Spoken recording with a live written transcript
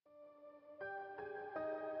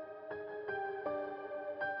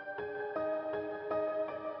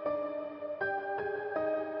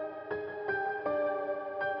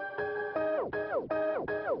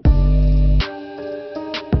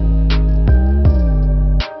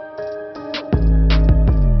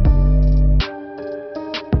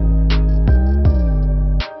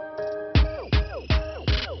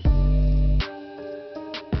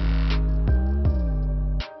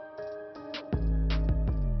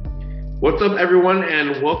What's up, everyone,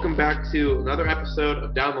 and welcome back to another episode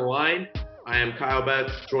of Down the Line. I am Kyle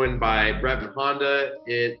Betts, joined by Brevin Honda.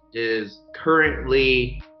 It is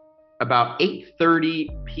currently about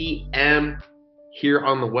 8:30 p.m. here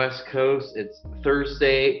on the West Coast. It's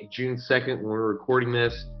Thursday, June 2nd, when we're recording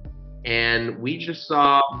this, and we just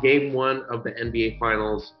saw Game 1 of the NBA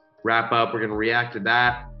Finals wrap up. We're going to react to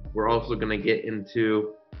that. We're also going to get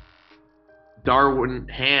into Darvin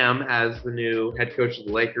Ham as the new head coach of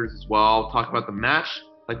the Lakers as well. Talk about the match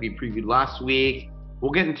like we previewed last week.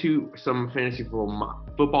 We'll get into some fantasy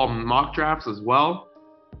football mock drafts as well.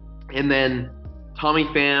 And then Tommy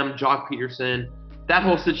Pham, Jock Peterson, that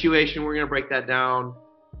whole situation, we're going to break that down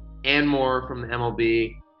and more from the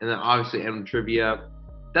MLB. And then obviously M trivia.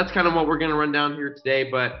 That's kind of what we're going to run down here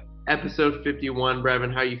today. But episode 51,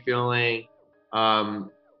 Brevin, how are you feeling?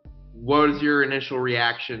 What was your initial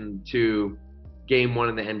reaction to Game 1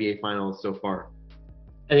 of the NBA Finals so far?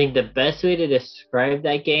 I think the best way to describe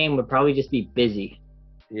that game would probably just be busy.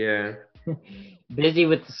 Yeah. Busy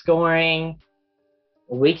with the scoring.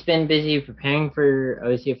 A week's been busy preparing for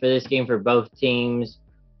this game for both teams.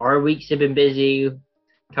 Our weeks have been busy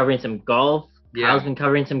covering some golf. Yeah. Kyle's been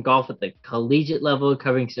covering some golf at the collegiate level,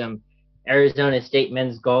 covering some Arizona State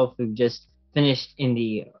men's golf who just finished in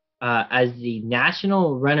the as the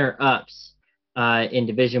national runner-ups in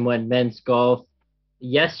Division I men's golf.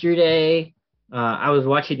 Yesterday, I was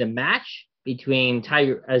watching the match between Josh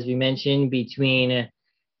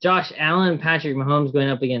Allen and Patrick Mahomes going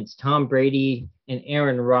up against Tom Brady and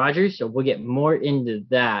Aaron Rodgers. So we'll get more into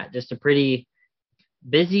that. Just a pretty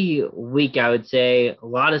busy week, I would say. A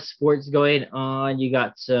lot of sports going on. You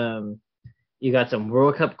got some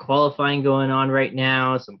World Cup qualifying going on right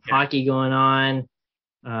now. Some hockey going on.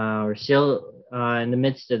 We're still in the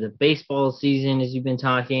midst of the baseball season, as you've been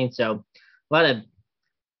talking. So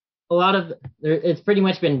it's pretty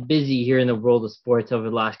much been busy here in the world of sports over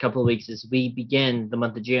the last couple of weeks as we begin the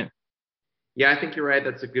month of June. Yeah, I think you're right.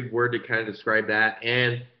 That's a good word to kind of describe that.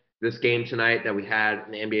 And this game tonight that we had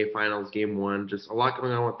in the NBA Finals, Game 1, just a lot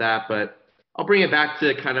going on with that. But I'll bring it back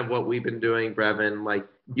to kind of what we've been doing, Brevin. Like,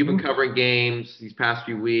 you've been covering games these past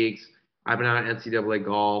few weeks. I've been out at NCAA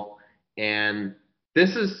golf. And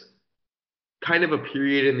this is kind of a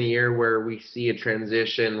period in the year where we see a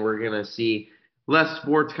transition. We're going to see less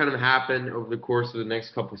sports kind of happen over the course of the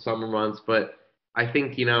next couple of summer months, but I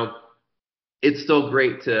think, it's still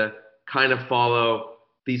great to kind of follow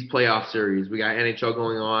these playoff series. We got NHL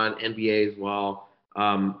going on, NBA as well.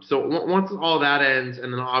 So once all that ends,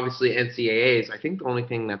 and then obviously NCAAs, I think the only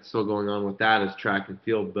thing that's still going on with that is track and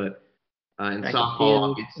field, but and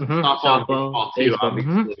softball, softball and baseball too,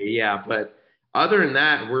 obviously. Yeah, but other than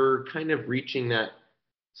that, we're kind of reaching that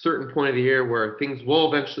certain point of the year where things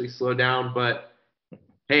will eventually slow down, but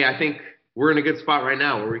hey, I think we're in a good spot right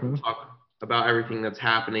now where we can talk about everything that's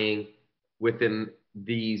happening within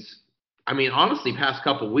these, honestly, past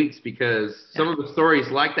couple of weeks, because some of the stories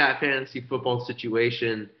like that fantasy football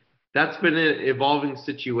situation, that's been an evolving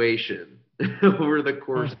situation over the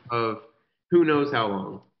course of who knows how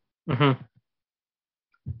long. Mm-hmm.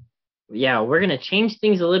 Yeah, we're going to change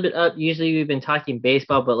things a little bit up. Usually we've been talking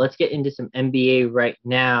baseball, but let's get into some NBA right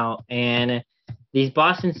now. And these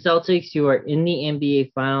Boston Celtics, who are in the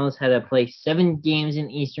NBA Finals, had to play 7 games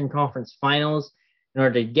in Eastern Conference Finals in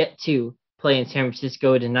order to get to play in San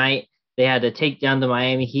Francisco tonight. They had to take down the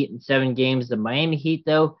Miami Heat in 7 games. The Miami Heat,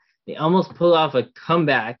 though, they almost pulled off a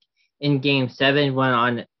comeback in Game 7, went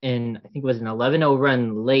on I think it was an 11-0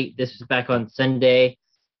 run late. This was back on Sunday,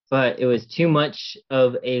 but it was too much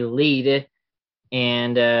of a lead,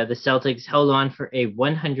 and the Celtics held on for a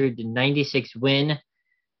 196 win.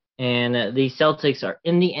 And the Celtics are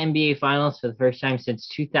in the NBA Finals for the first time since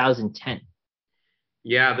 2010.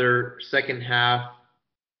 Yeah, their second half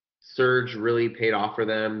surge really paid off for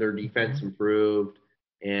them. Their defense improved.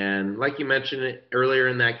 And like you mentioned it earlier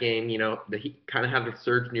in that game, the Heat kind of had a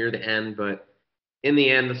surge near the end, but in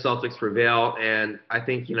the end, the Celtics prevail. And I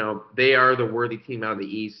think, they are the worthy team out of the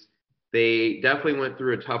East. They definitely went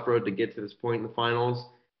through a tough road to get to this point in the finals.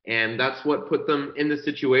 And that's what put them in this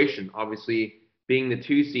situation. Obviously, being the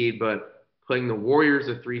 2 seed, but playing the Warriors,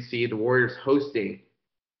 a 3 seed, the Warriors hosting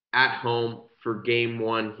at home for Game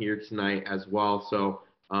 1 here tonight as well. So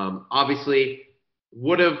obviously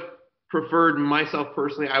would have preferred, myself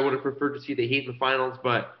personally, I would have preferred to see the Heat in the finals,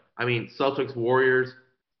 but Celtics Warriors,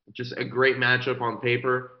 just a great matchup on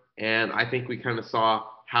paper, and I think we kind of saw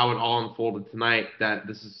how it all unfolded tonight, that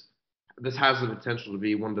this has the potential to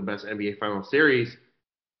be one of the best NBA Final series.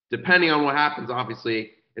 Depending on what happens,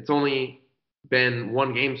 obviously, it's only been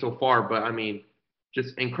 1 game so far, but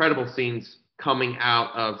just incredible scenes coming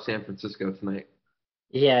out of San Francisco tonight.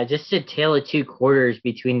 Yeah, just a tale of two quarters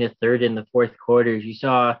between the third and the fourth quarters. You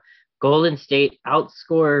saw Golden State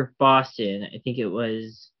outscore Boston. I think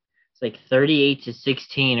it's like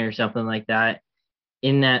 38-16 or something like that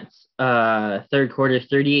in that third quarter,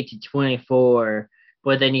 38-24.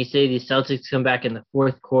 But then you say the Celtics come back in the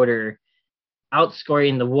fourth quarter,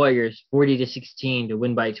 outscoring the Warriors 40-16 to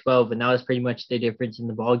win by 12, and that was pretty much the difference in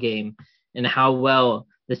the ball game and how well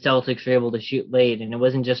the Celtics were able to shoot late. And it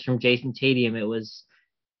wasn't just from Jason Tatum; it was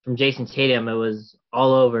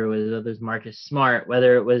all over. Whether it was Marcus Smart,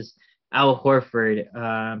 whether it was Al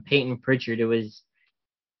Horford, Peyton Pritchard, it was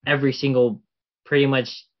every single pretty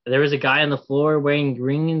much. There was a guy on the floor wearing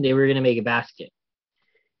green. They were going to make a basket.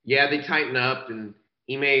 Yeah, they tighten up, and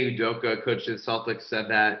Ime Udoka, coach of the Celtics, said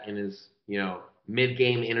that in his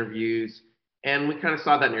mid-game interviews, and we kind of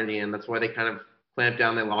saw that near the end. That's why they kind of clamped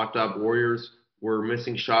down. They locked up. Warriors were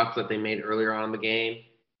missing shots that they made earlier on in the game,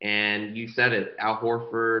 and you said it, Al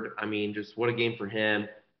Horford. I mean, just what a game for him.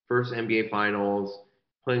 First NBA Finals,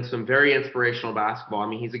 playing some very inspirational basketball. I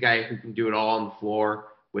mean, he's a guy who can do it all on the floor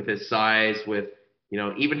with his size, with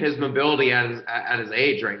even his mobility at his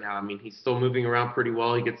age right now. I mean, he's still moving around pretty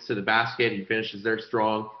well. He gets to the basket. He finishes there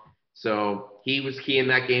strong. So he was key in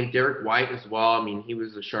that game. Derek White as well. I mean, he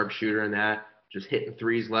was a sharpshooter in that, just hitting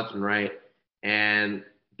threes left and right. And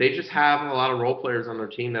they just have a lot of role players on their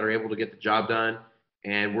team that are able to get the job done.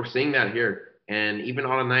 And we're seeing that here. And even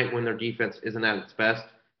on a night when their defense isn't at its best,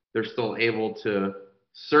 they're still able to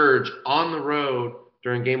surge on the road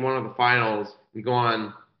during game one of the finals and go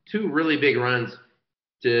on two really big runs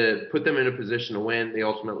to put them in a position to win. They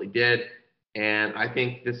ultimately did. And I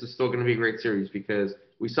think this is still going to be a great series because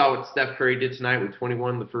we saw what Steph Curry did tonight with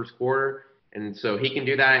 21 in the first quarter. And so he can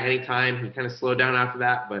do that at any time. He kind of slowed down after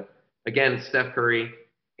that. But again, Steph Curry.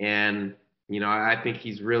 And, I think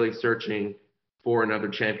he's really searching for another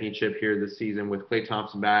championship here this season with Klay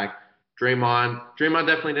Thompson back. Draymond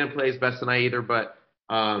definitely didn't play his best tonight either, but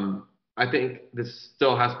I think this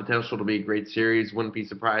still has potential to be a great series. Wouldn't be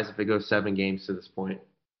surprised if it goes 7 games to this point.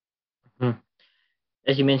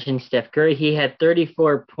 As you mentioned, Steph Curry, he had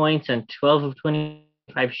 34 points on 12 of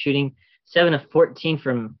 25 shooting, 7 of 14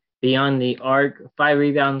 from beyond the arc, 5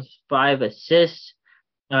 rebounds, 5 assists.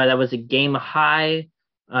 That was a game high.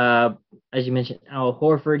 As you mentioned, Al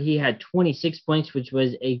Horford, he had 26 points, which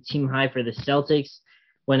was a team high for the Celtics.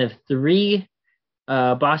 One of 3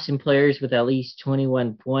 Boston players with at least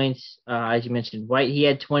 21 points. As you mentioned, White, he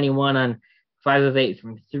had 21 on 5 of 8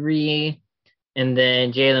 from 3. And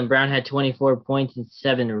then Jaylen Brown had 24 points and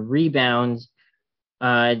 7 rebounds.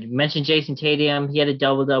 You mentioned Jason Tatum. He had a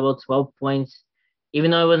double-double, 12 points.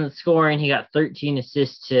 Even though he wasn't scoring, he got 13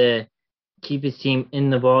 assists to keep his team in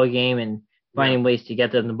the ball game and finding ways to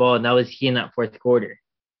get them the ball. And that was key in that fourth quarter.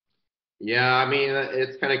 Yeah, I mean,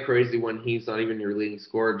 it's kind of crazy when he's not even your leading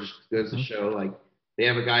scorer. Just goes to show, like, they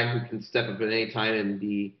have a guy who can step up at any time and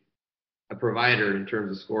be a provider in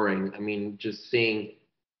terms of scoring. I mean, just seeing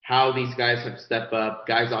how these guys have stepped up,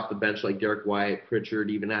 guys off the bench like Derek White, Pritchard,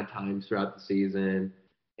 even at times throughout the season.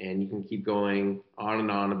 And you can keep going on and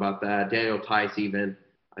on about that. Daniel Theis, even.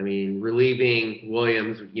 I mean, relieving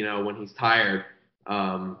Williams, when he's tired.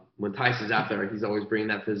 When Theis is out there, he's always bringing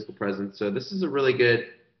that physical presence. So this is a really good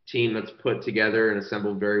team that's put together and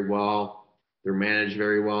assembled very well. They're managed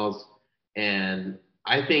very well. And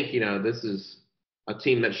I think, this is a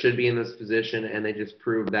team that should be in this position, and they just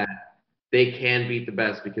proved that they can beat the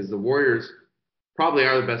best because the Warriors probably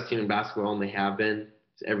are the best team in basketball, and they have been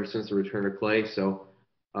ever since the return of Klay. So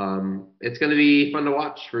it's going to be fun to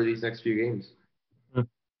watch for these next few games.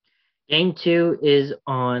 Game 2 is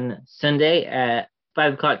on Sunday at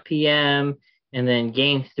 5 o'clock p.m. And then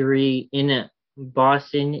game 3 in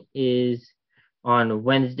Boston is on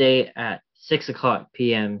Wednesday at 6 o'clock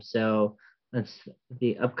p.m. So that's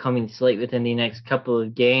the upcoming slate within the next couple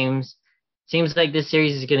of games. Seems like this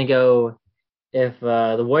series is going to go, if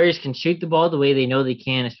the Warriors can shoot the ball the way they know they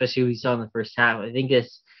can, especially what we saw in the first half. I think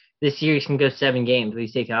this series can go 7 games. What do you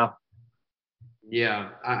say, Kyle? Yeah,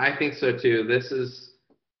 I think so too. This is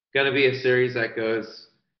going to be a series that goes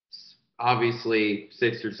obviously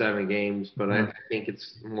 6 or 7 games, but I think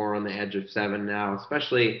it's more on the edge of 7 now,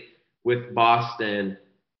 especially with Boston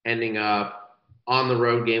ending up on the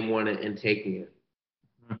road game 1 and taking it.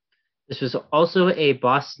 This was also a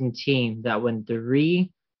Boston team that won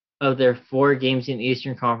 3 of their 4 games in the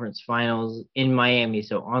Eastern Conference Finals in Miami,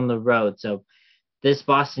 so on the road. So this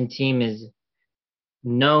Boston team is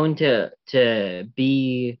known to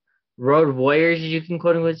be road warriors, as you can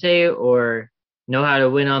quote unquote say, or know how to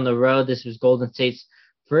win on the road. This was Golden State's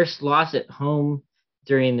first loss at home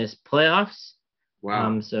during this playoffs.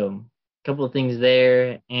 Wow. So a couple of things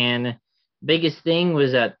there. And biggest thing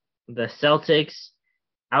was that the Celtics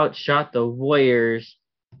outshot the Warriors.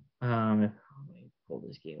 Let me pull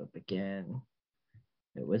this game up again.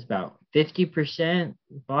 It was about 50%.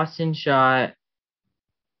 Boston shot,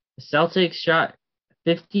 the Celtics shot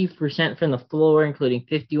 50% from the floor, including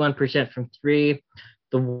 51% from three.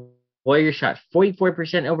 The Warriors shot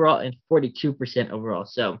 44% overall and 42% overall.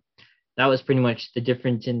 So that was pretty much the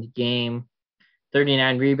difference in the game.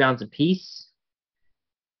 39 rebounds apiece.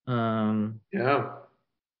 Yeah.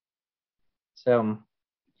 So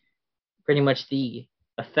pretty much the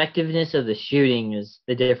effectiveness of the shooting is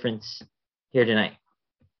the difference here tonight.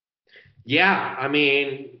 Yeah, I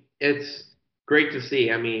mean, it's great to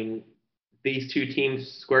see. I mean, these two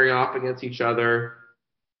teams squaring off against each other,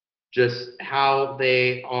 just how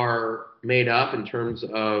they are made up in terms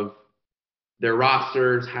of their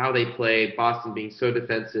rosters, how they play, Boston being so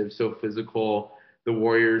defensive, so physical, the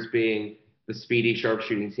Warriors being the speedy,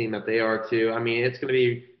 sharpshooting team that they are too. I mean, it's going to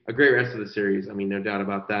be a great rest of the series. I mean, no doubt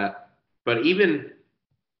about that. But even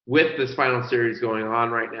with this final series going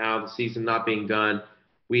on right now, the season not being done,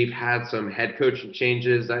 we've had some head coaching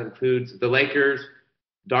changes. That includes the Lakers.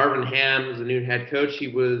 Darvin Ham is the new head coach. He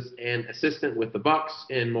was an assistant with the Bucks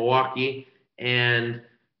in Milwaukee, and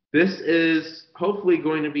this is hopefully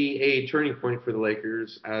going to be a turning point for the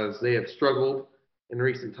Lakers as they have struggled in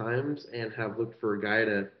recent times and have looked for a guy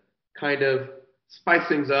to kind of spice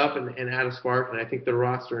things up and add a spark. And I think the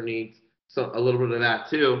roster needs a little bit of that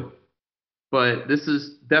too. But this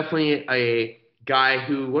is definitely a guy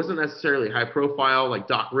who wasn't necessarily high profile like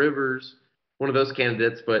Doc Rivers, one of those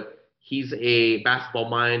candidates, but he's a basketball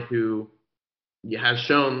mind who has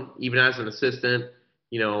shown, even as an assistant,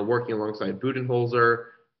 working alongside Budenholzer,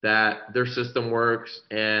 that their system works,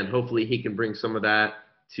 and hopefully he can bring some of that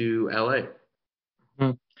to LA.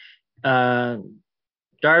 Mm-hmm. Uh,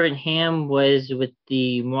 Darvin Ham was with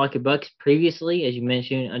the Milwaukee Bucks previously, as you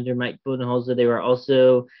mentioned, under Mike Budenholzer. They were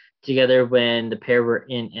also together when the pair were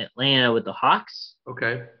in Atlanta with the Hawks.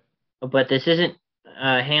 Okay. But this isn't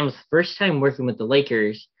Ham's first time working with the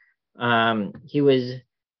Lakers. He was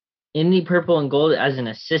in the purple and gold as an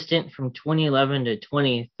assistant from 2011 to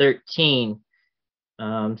 2013.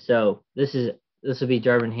 So this will be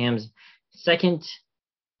Darvin Ham's second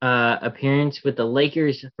appearance with the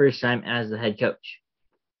Lakers, first time as the head coach.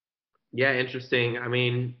 Yeah, interesting. I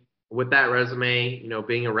mean, with that resume,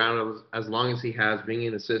 being around as long as he has, being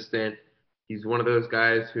an assistant, he's one of those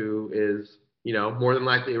guys who is, more than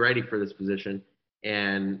likely ready for this position.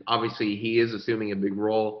 And obviously, he is assuming a big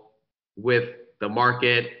role with the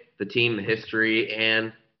market, the team, the history,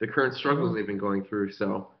 and the current struggles they've been going through.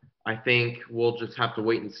 So I think we'll just have to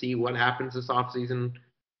wait and see what happens this offseason.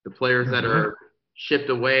 The players that are shipped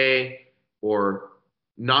away or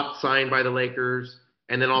not signed by the Lakers,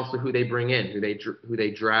 and then also who they bring in, who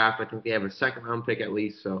they draft. I think they have a second round pick at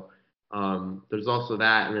least. So there's also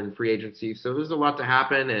that, and then free agency. So there's a lot to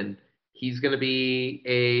happen, and he's going to be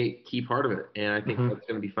a key part of it. And I think that's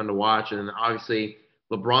going to be fun to watch. And then obviously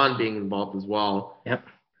LeBron being involved as well. Yep.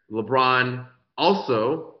 LeBron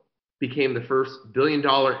also became the first $1 billion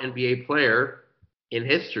NBA player in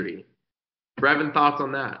history. Brevin, thoughts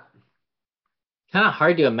on that? Kind of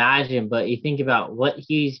hard to imagine, but you think about what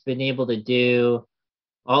he's been able to do,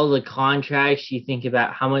 all the contracts, you think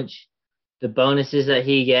about how much the bonuses that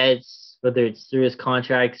he gets, whether it's through his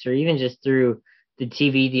contracts or even just through the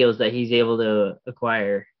TV deals that he's able to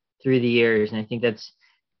acquire through the years. And I think that's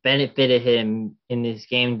benefited him in this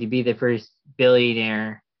game to be the first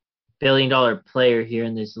billion-dollar player here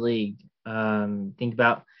in this league. Think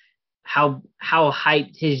about how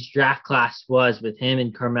hyped his draft class was with him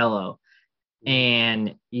and Carmelo.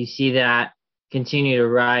 And you see that continue to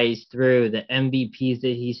rise through the MVPs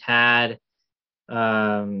that he's had,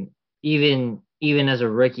 even as a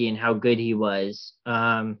rookie and how good he was.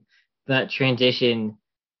 That transition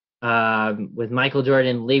with Michael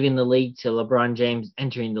Jordan leaving the league to LeBron James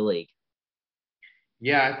entering the league.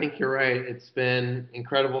 Yeah, I think you're right. It's been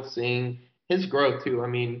incredible seeing his growth too. I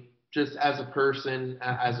mean, just as a person,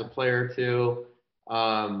 as a player too,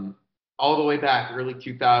 all the way back early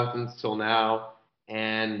 2000s till now.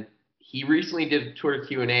 And he recently did a Twitter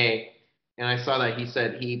Q&A, and I saw that he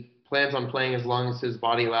said he plans on playing as long as his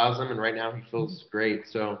body allows him, and right now he feels great.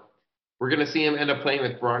 So we're going to see him end up playing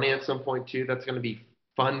with Bronny at some point too. That's going to be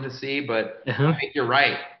fun to see, but I think you're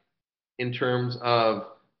right in terms of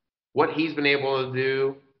what he's been able to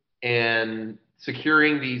do and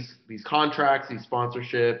securing these contracts, these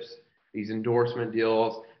sponsorships, these endorsement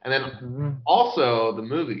deals, and then also the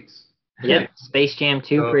movies. Yep, Space Jam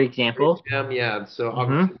 2, for example. Space Jam, yeah. So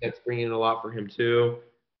obviously that's bringing in a lot for him too.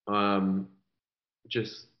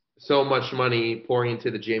 Just so much money pouring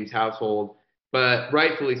into the James household, but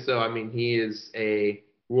rightfully so. I mean, he is a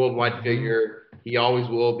worldwide figure. He always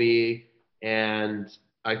will be, and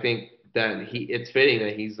I think that it's fitting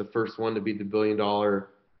that he's the first one to be the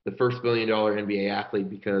first billion-dollar NBA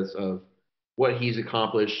athlete because of what he's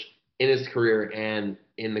accomplished in his career and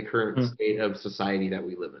in the current state of society that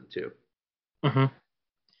we live in too. Mm-hmm.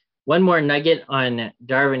 One more nugget on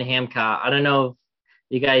Darvin Hamka. I don't know if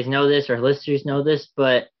you guys know this or listeners know this,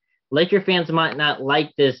 but Laker fans might not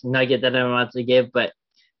like this nugget that I'm about to give, but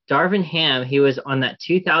Darvin Ham, he was on that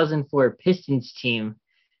 2004 Pistons team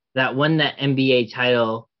that won that NBA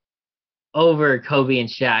title over Kobe and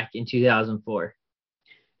Shaq in 2004.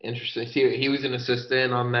 Interesting. See, he was an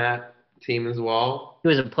assistant on that team as well. He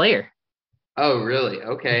was a player. Oh, really?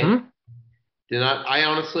 Okay. Mm-hmm. I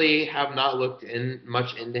honestly have not looked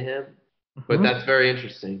much into him, but that's very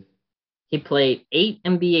interesting. He played 8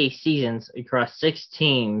 NBA seasons across 6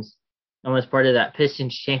 teams and was part of that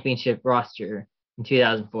Pistons championship roster in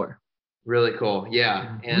 2004. Really cool.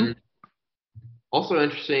 Yeah. And also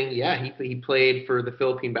interesting, yeah, he played for the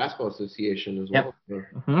Philippine Basketball Association as well.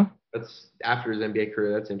 Yep. That's after his NBA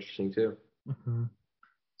career. That's interesting too.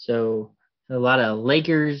 So a lot of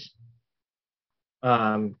Lakers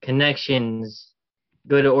connections,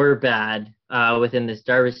 good or bad, within this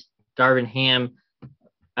Darvin Ham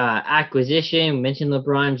acquisition. We mentioned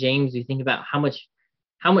LeBron James. We think about how much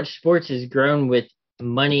sports has grown with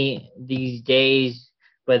money these days,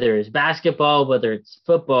 whether it's basketball, whether it's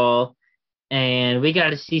football, and we got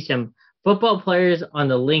to see some football players on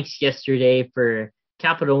the links yesterday for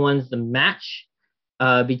Capital One's The Match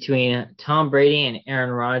between Tom Brady and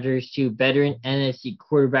Aaron Rodgers, 2 veteran NFC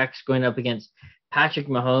quarterbacks going up against Patrick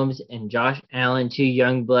Mahomes and Josh Allen, 2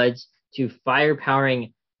 young bloods, 2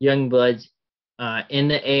 fire-powering young bloods in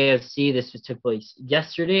the AFC. This took place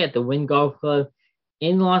yesterday at the Wynn Golf Club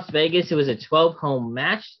in Las Vegas. It was a 12-hole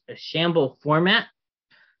match, a shamble format.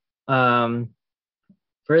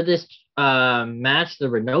 For this match, there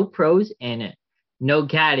were no pros and no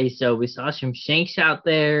caddies, so we saw some shanks out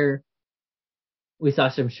there. We saw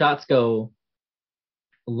some shots go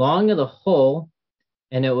long of the hole,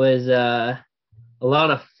 and it was a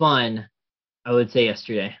lot of fun, I would say,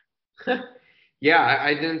 yesterday. Yeah,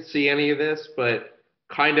 I didn't see any of this, but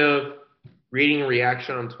kind of reading a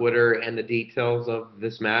reaction on Twitter and the details of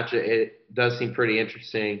this match, it does seem pretty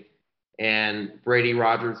interesting. And Brady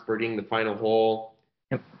Rodgers birding the final hole.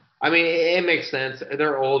 Yep. I mean, it makes sense.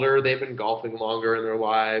 They're older. They've been golfing longer in their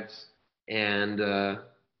lives. And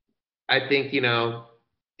I think,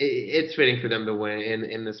 it's fitting for them to win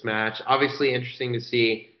in this match. Obviously, interesting to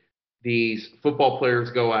see these football players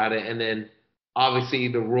go at it. And then, obviously,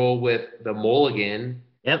 the rule with the mulligan.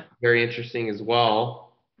 Yep. Very interesting as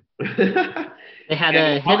well. They had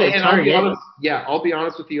a target. I'll be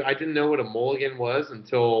honest with you. I didn't know what a mulligan was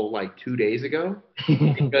until like 2 days ago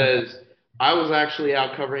because I was actually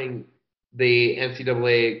out covering the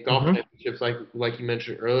NCAA golf championships, like you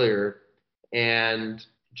mentioned earlier, and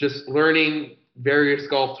just learning various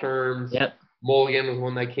golf terms. Yep. Mulligan was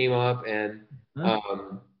one that came up, and I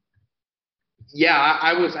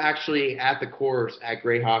was actually at the course at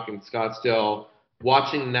Grayhawk in Scottsdale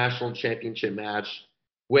watching the national championship match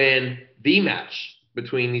when the match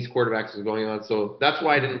between these quarterbacks was going on. So that's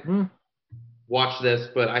why I didn't watch this,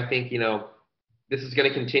 but I think, this is going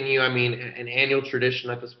to continue. I mean, an annual tradition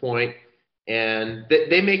at this point, and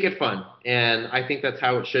they make it fun, and I think that's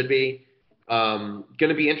how it should be. Going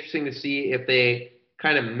to be interesting to see if they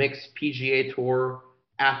kind of mix PGA Tour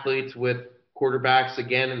athletes with quarterbacks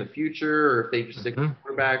again in the future, or if they just stick with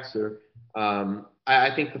quarterbacks. Or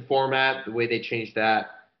I think the format, the way they changed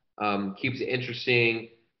that, keeps it interesting,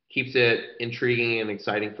 keeps it intriguing and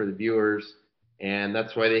exciting for the viewers, and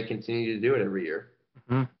that's why they continue to do it every year.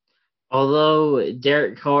 Although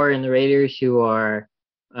Derek Carr and the Raiders, who are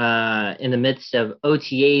in the midst of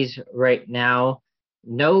OTAs right now,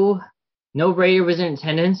 no Raider was in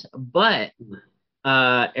attendance, but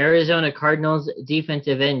Arizona Cardinals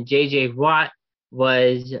defensive end J.J. Watt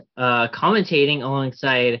was commentating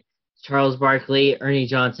alongside Charles Barkley, Ernie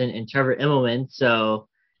Johnson, and Trevor Immelman. So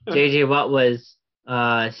J.J. Watt was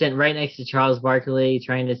sitting right next to Charles Barkley,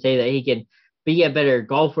 trying to say that he can be a better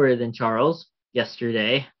golfer than Charles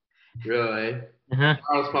yesterday. Really?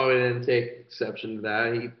 Charles probably didn't take exception to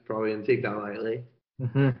that. He probably didn't take that lightly.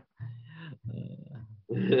 But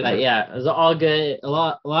yeah, it was all good. A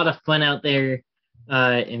lot of fun out there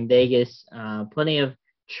in Vegas. Plenty of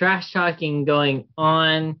trash talking going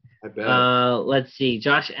on. I bet. Let's see.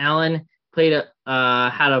 Josh Allen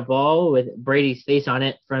had a ball with Brady's face on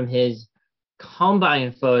it from his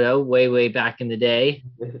combine photo way back in the day.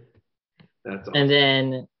 That's awesome. And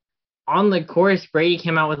then on the course, Brady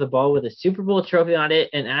came out with a ball with a Super Bowl trophy on it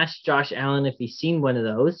and asked Josh Allen if he's seen one of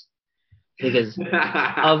those. Because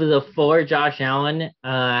of the four, Josh Allen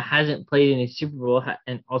hasn't played in a Super Bowl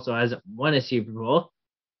and also hasn't won a Super Bowl.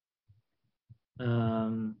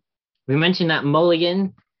 We mentioned that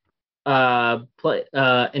mulligan.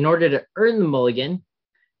 In order to earn the mulligan,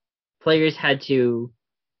 players had to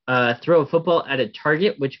throw a football at a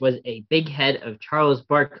target, which was a big head of Charles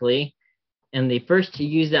Barkley. And the first to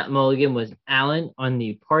use that mulligan was Allen on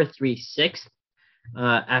the par 3 sixth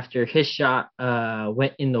after his shot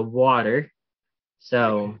went in the water.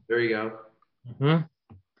 So there you go. There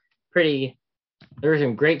were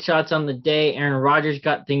some great shots on the day. Aaron Rodgers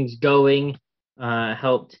got things going,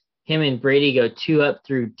 helped him and Brady go 2 up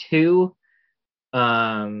through 2,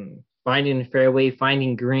 finding the fairway,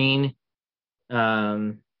 finding green,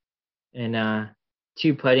 and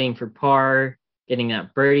 2 putting for par, getting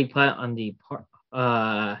that birdie putt on the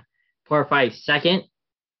par 5 second.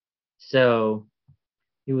 So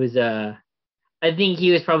he was, I think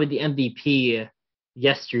he was probably the MVP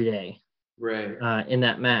yesterday, right? In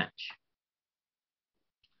that match.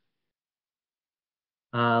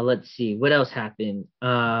 Let's see what else happened.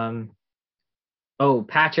 Patrick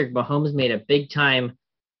Mahomes made a big time,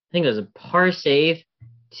 I think it was a par save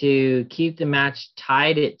to keep the match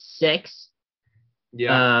tied at 6.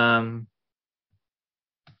 Yeah.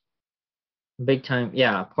 Big time,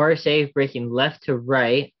 yeah. Par save, breaking left to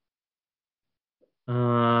right. What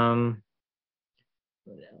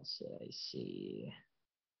else did I see?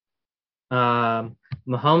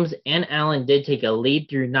 Mahomes and Allen did take a lead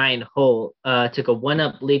through 9 hole. Took a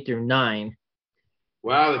 1-up lead through 9.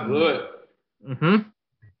 Wow, they blew it.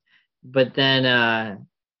 But then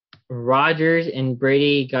Rodgers and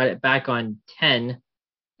Brady got it back on 10.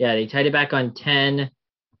 Yeah, they tied it back on 10.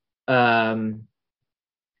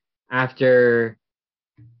 After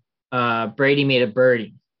Brady made a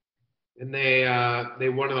birdie. And they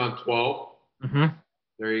won it on 12.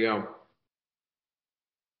 There you go.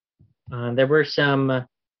 There were some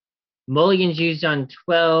mulligans used on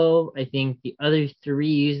 12. I think the other 3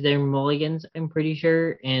 used their mulligans, I'm pretty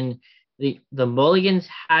sure. And the mulligans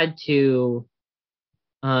had to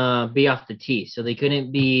be off the tee. So they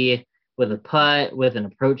couldn't be with a putt, with an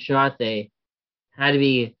approach shot. They had to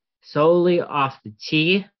be solely off the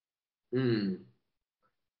tee.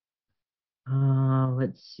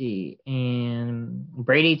 Let's see. And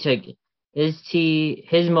Brady took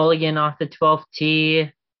his mulligan off the 12th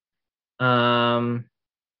tee.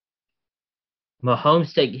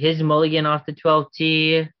 Mahomes took his mulligan off the 12th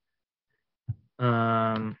tee.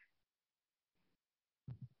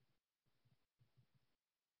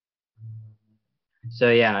 So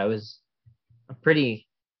yeah, it was a pretty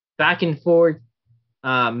back and forth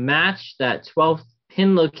match. That 12th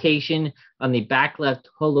pin location on the back left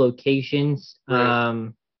hole locations.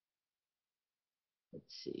 Right.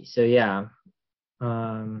 Let's see. So yeah,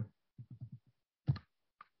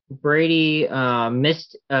 Brady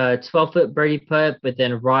missed a 12-foot birdie putt, but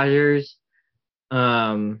then Rodgers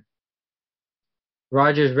read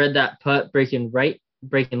that putt, breaking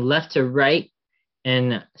left to right,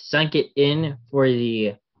 and sunk it in for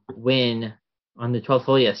the win on the 12th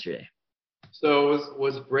hole yesterday. So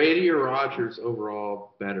was Brady or Rodgers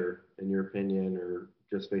overall better in your opinion, or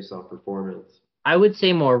just based off performance? I would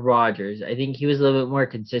say more Rodgers. I think he was a little bit more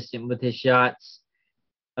consistent with his shots.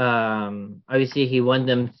 Obviously he won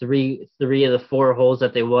them three of the 4 holes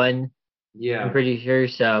that they won. Yeah, I'm pretty sure.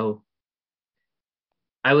 So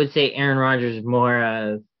I would say Aaron Rodgers is more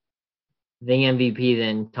of the MVP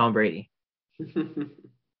than Tom Brady.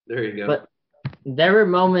 There you go. But there were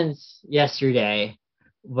moments yesterday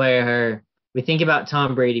where we think about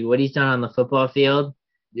Tom Brady, what he's done on the football field.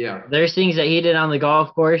 Yeah. There's things that he did on the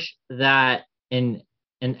golf course that an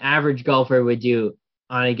average golfer would do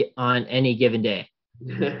on any given day.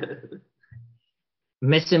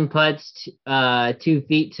 Missing putts 2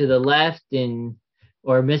 feet to the left,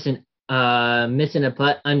 or missing a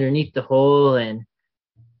putt underneath the hole, and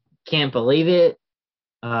can't believe it.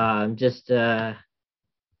 Yeah,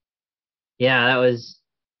 that was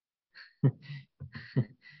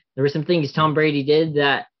there were some things Tom Brady did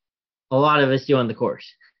that a lot of us do on the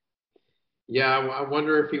course. Yeah, I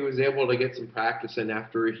wonder if he was able to get some practice in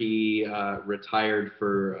after he retired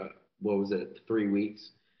for, 3 weeks?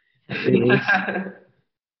 3 weeks.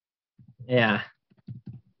 Yeah.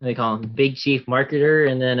 They call him Big Chief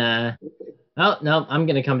Marketer, and then, oh, no, I'm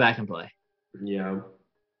going to come back and play. Yeah.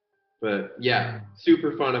 But, yeah,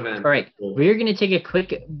 super fun event. All right, we're going to take a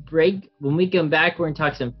quick break. When we come back, we're going to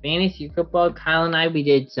talk some fantasy football. Kyle and I, we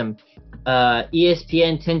did some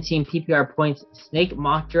ESPN 10-team PPR points snake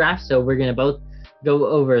mock draft, so we're going to both go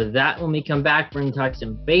over that when we come back. We're going to talk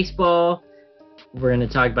some baseball. We're going to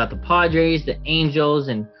talk about the Padres, the Angels,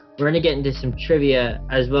 and we're going to get into some trivia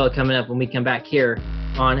as well coming up when we come back here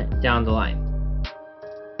on Down the Line.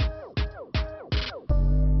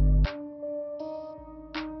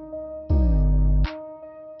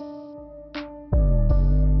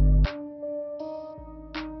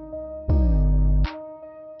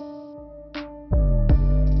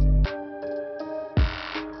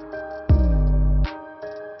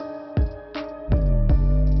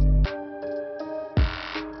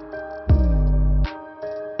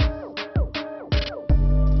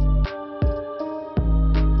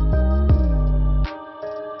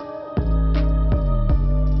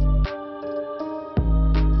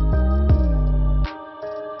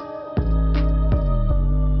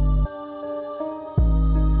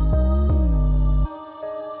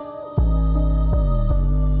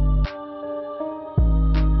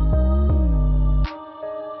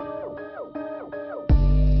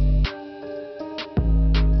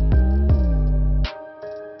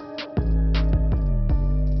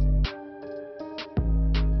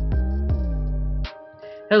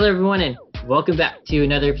 Hello, everyone, and welcome back to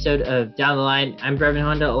another episode of Down the Line. I'm Brevin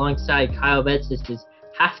Honda alongside Kyle Betts. This is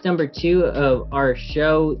half number 2 of our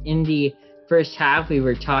show. In the first half, we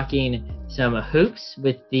were talking some hoops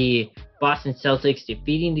with the Boston Celtics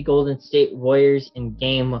defeating the Golden State Warriors in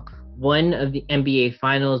Game 1 of the NBA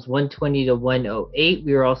Finals, 120-108.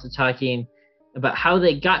 We were also talking about how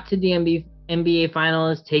they got to the NBA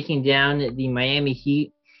Finals, taking down the Miami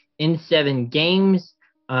Heat in 7 games.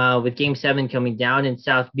 With Game 7 coming down in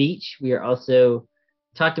South Beach. We are also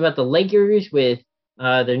talked about the Lakers with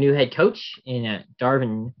their new head coach in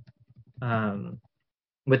Darvin.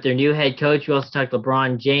 With their new head coach, we also talked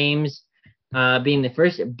LeBron James being the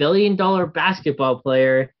first billion-dollar basketball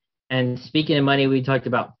player. And speaking of money, we talked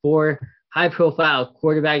about 4 high-profile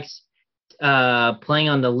quarterbacks playing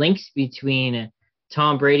on the links between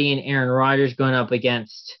Tom Brady and Aaron Rodgers going up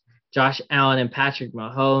against Josh Allen and Patrick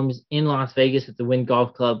Mahomes in Las Vegas with the Wynn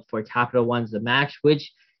Golf Club for Capital One's The Match,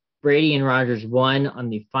 which Brady and Rodgers won on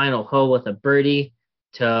the final hole with a birdie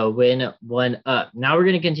to win 1-up. Now we're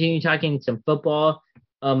going to continue talking some football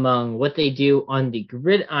among what they do on the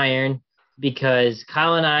gridiron, because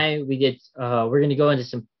Kyle and I, we're going to go into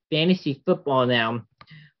some fantasy football now.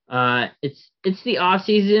 It's the off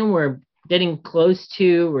season. We're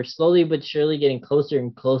slowly but surely getting closer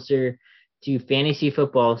and closer to fantasy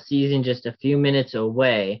football season, just a few minutes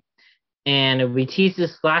away. And we teased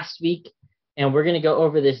this last week, and we're going to go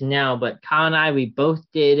over this now. But Kyle and I, we both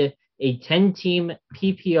did a 10-team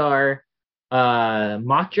PPR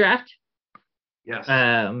mock draft. Yes.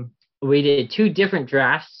 We did 2 different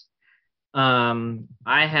drafts. I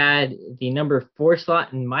had the number 4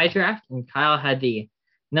 slot in my draft, and Kyle had the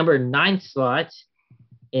number 9 slot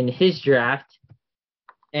in his draft.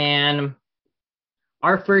 And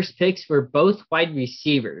our first picks were both wide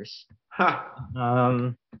receivers. Huh.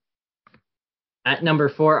 At number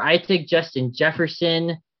 4, I took Justin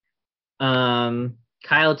Jefferson.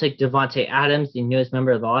 Kyle took Devontae Adams, the newest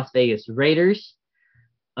member of the Las Vegas Raiders.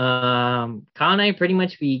 Kyle and I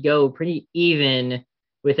we go pretty even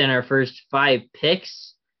within our first 5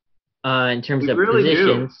 picks in terms of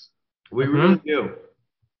positions. We really do.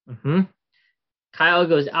 Mm-hmm. Kyle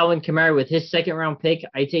goes Alvin Kamara with his second round pick.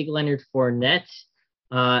 I take Leonard Fournette.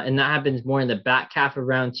 And that happens more in the back half of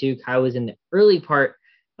round 2. Kyle was in the early part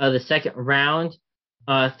of the second round.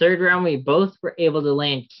 Third round, we both were able to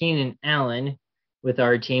land Keenan Allen with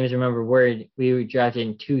our teams. Remember, we were drafted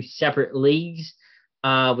in 2 separate leagues.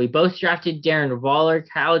 We both drafted Darren Waller.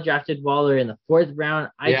 Kyle drafted Waller in the 4th round.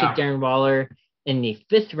 I took Darren Waller in the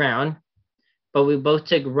 5th round. But we both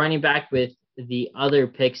took running back with the other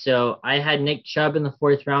pick. So I had Nick Chubb in the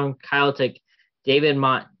 4th round. Kyle took David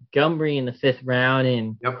Montgomery in the 5th round,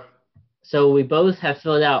 and so we both have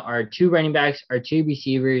filled out our 2 running backs, our 2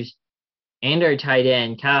 receivers, and our tight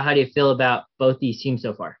end. Kyle, how do you feel about both these teams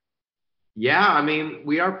so far? Yeah, I mean,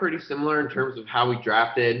 we are pretty similar in terms of how we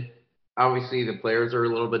drafted. Obviously, the players are a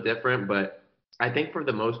little bit different, but I think for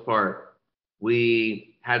the most part,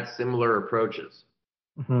 we had similar approaches.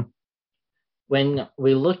 Mm-hmm. When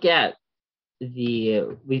we look at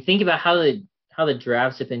we think about how the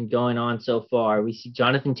drafts have been going on so far. We see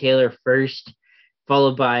Jonathan Taylor first,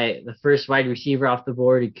 followed by the first wide receiver off the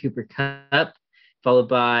board, Cooper Kupp, followed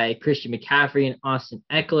by Christian McCaffrey and Austin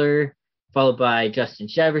Eckler, followed by Justin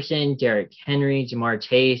Jefferson, Derrick Henry, Jamar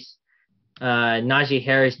Chase, Najee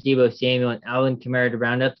Harris, Deebo Samuel, and Alvin Kamara to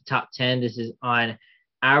round up the top 10. This is on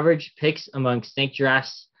average picks among snake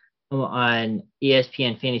drafts on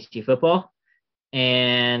ESPN Fantasy Football.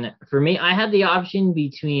 And for me, I had the option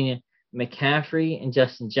between McCaffrey, and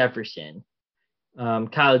Justin Jefferson.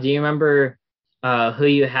 Kyle, do you remember who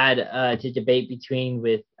you had to debate between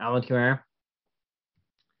with Alvin Kamara?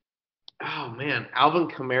 Oh man, Alvin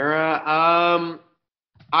Kamara.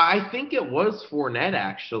 I think it was Fournette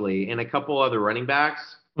actually, and a couple other running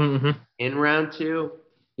backs Mm-hmm. in round two.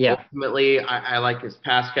 Yeah. Ultimately, I like his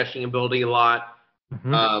pass catching ability a lot.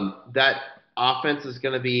 Mm-hmm. That offense is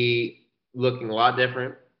going to be looking a lot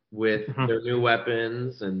different with Mm-hmm. their new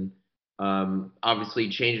weapons and obviously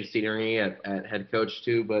change of scenery at head coach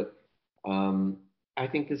too. But I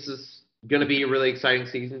think this is going to be a really exciting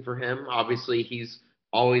season for him. Obviously, he's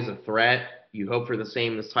always a threat. You hope for the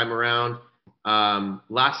same this time around.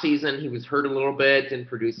 Last season, he was hurt a little bit, didn't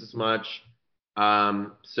produce as much.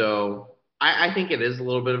 So I think it is a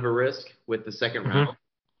little bit of a risk with the second Mm-hmm. round,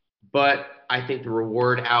 but I think the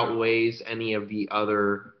reward outweighs any of the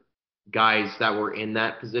other guys that were in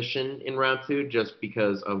that position in round two just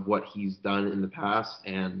because of what he's done in the past.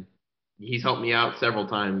 And he's helped me out several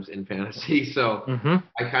times in fantasy. So Mm-hmm.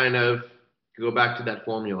 I kind of go back to that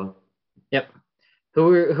formula. Yep. Who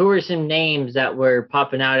were some names that were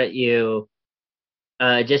popping out at you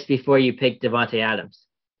just before you picked Davante Adams?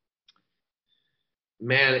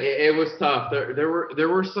 Man, it was tough. There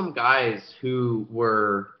were some guys who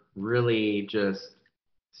were really just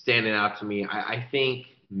standing out to me. I think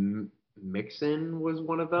Mixon was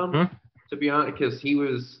one of them, Mm-hmm. to be honest, because he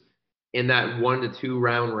was in that 1 to 2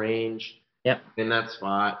 round range Yep. in that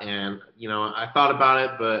spot. And, I thought about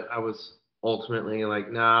it, but I was ultimately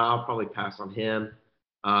like, nah, I'll probably pass on him.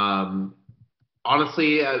 Um,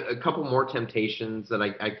 Honestly, a couple more temptations that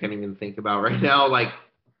I can't even think about right now. Like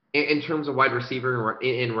in terms of wide receiver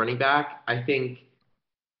and running back, I think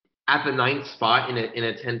at the ninth spot in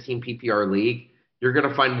a 10-team PPR league, you're going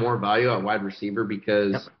to find more value at wide receiver Yep.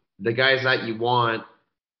 because the guys that you want,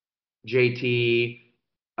 JT,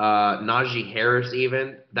 Najee Harris,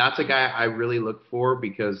 even that's a guy I really look for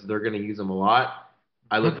because they're going to use him a lot.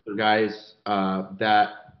 I Mm-hmm. look for guys that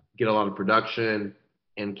get a lot of production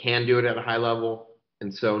and can do it at a high level.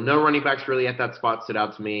 And so no running backs really at that spot stood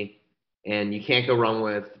out to me. And you can't go wrong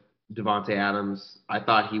with Devontae Adams. I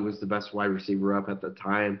thought he was the best wide receiver up at the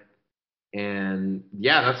time. And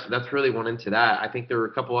yeah, that's really went into that. I think there were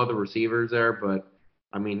a couple other receivers there, but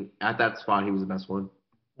I mean, at that spot, he was the best one.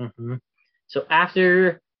 Mm-hmm. So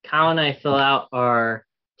after Kyle and I fill out our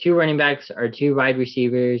two running backs, our two wide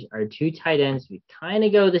receivers, our two tight ends, we kind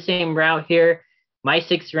of go the same route here. My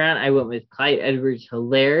sixth round, I went with Clyde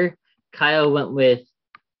Edwards-Helaire. Kyle went with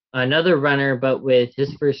another runner, but with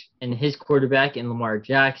his first and his quarterback in Lamar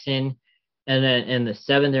Jackson. And then in the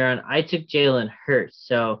seventh round, I took Jalen Hurts.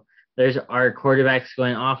 So there's our quarterbacks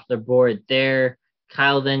going off the board there.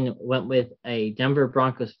 Kyle then went with a Denver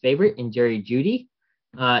Broncos favorite in Jerry Jeudy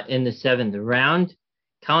in the seventh round.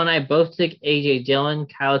 Kyle and I both took A.J. Dillon.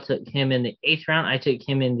 Kyle took him in the eighth round. I took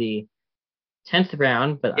him in the 10th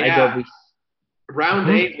round, but Yeah, I go. round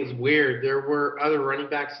Mhm. 8 was weird. There were other running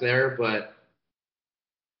backs there, but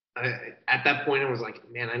at that point, I was like,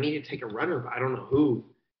 man, I need to take a runner, but I don't know who.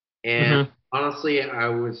 And Mhm. honestly, I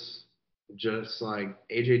was just like,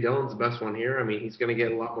 AJ Dillon's the best one here. I mean, he's going to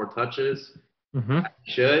get a lot more touches, Mhm.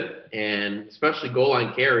 should, and especially goal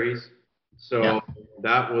line carries. Yeah. So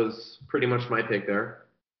that was pretty much my pick there.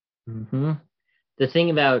 Mhm. The thing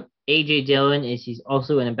about A.J. Dillon is he's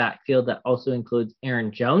also in a backfield that also includes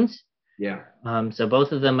Aaron Jones. Yeah. So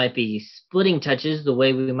both of them might be splitting touches the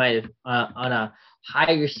way we might have on a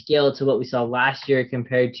higher scale to what we saw last year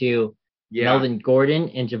compared to Yeah, Melvin Gordon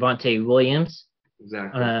and Javonte Williams.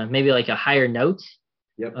 exactly. Maybe like a higher note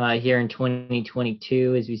Yep. here in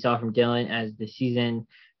 2022, as we saw from Dillon as the season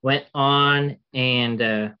went on,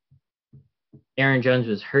 and Aaron Jones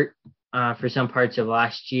was hurt for some parts of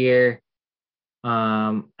last year.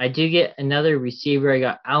 I do get another receiver. I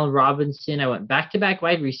got Allen Robinson. I went back-to-back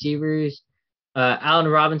wide receivers. Allen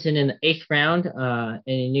Robinson in the eighth round in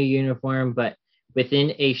a new uniform, but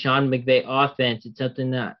within a Sean McVay offense, it's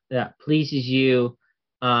something that pleases you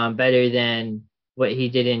better than what he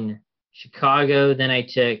did in Chicago. Then I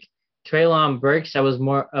took Treylon Burks. I was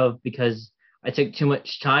more of because I took too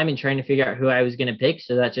much time in trying to figure out who I was going to pick,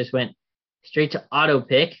 so that just went straight to auto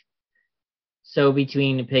pick. So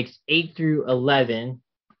between picks 8 through 11,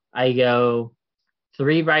 I go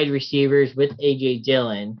three wide receivers with A.J.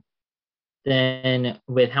 Dillon. Then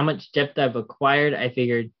with how much depth I've acquired, I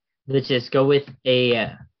figured let's just go with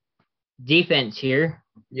a defense here.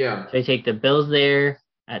 Yeah. So I take the Bills there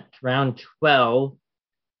at round 12.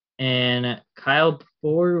 And Kyle,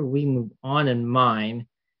 before we move on in mine,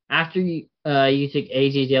 after you took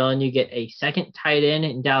A.J. Dillon, you get a second tight end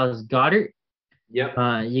in Dallas Goedert.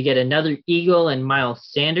 Yep. You get another Eagle and Miles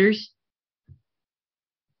Sanders.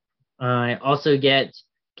 I also get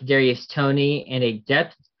Kadarius Toney and a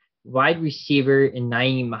depth wide receiver in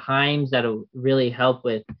Naeem Hines that'll really help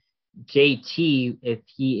with JT if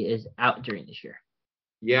he is out during this year.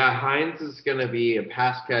 Yeah, Hines is going to be a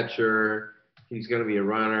pass catcher. He's going to be a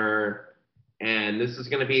runner. And this is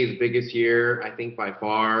going to be his biggest year, I think, by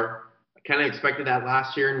far. I kind of expected that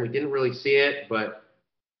last year, and we didn't really see it. But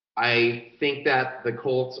I think that the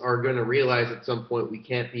Colts are going to realize at some point we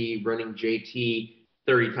can't be running JT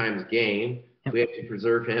 30 times a game. Yep. We have to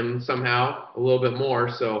preserve him somehow a little bit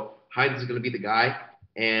more. So Hines is going to be the guy.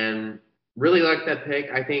 And really like that pick.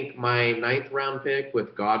 I think my 9th-round pick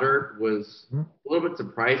with Goddard was a little bit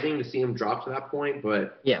surprising to see him drop to that point,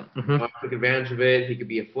 but yeah, I took advantage of it. He could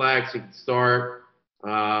be a flex. He could start.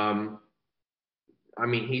 I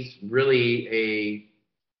mean, he's really a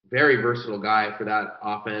very versatile guy for that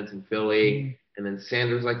offense in Philly. And then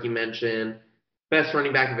Sanders, like you mentioned, best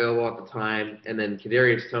running back available at the time. And then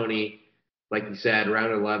Kadarius Toney, like you said,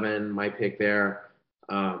 round 11, my pick there.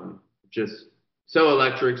 Just so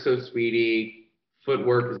electric, so speedy.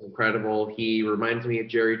 Footwork is incredible. He reminds me of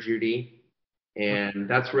Jerry Jeudy. And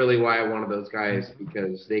that's really why I wanted those guys,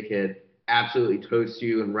 because they could absolutely toast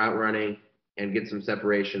you in route running and get some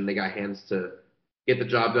separation. They got hands to get the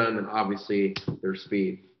job done, and obviously their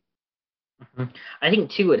speed. I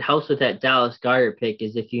think, too, what helps with that Dallas Goedert pick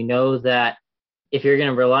is if you know that if you're going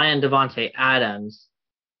to rely on Davante Adams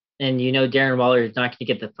and you know Darren Waller is not going to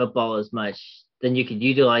get the football as much, then you could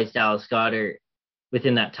utilize Dallas Goedert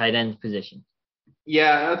within that tight end position.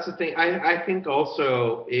 Yeah, that's the thing. I think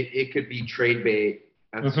also it could be trade bait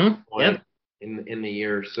at some point in the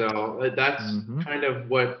year. So that's kind of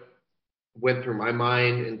what went through my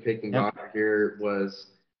mind in picking Goddard here was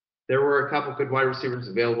there were a couple good wide receivers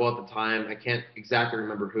available at the time. I can't exactly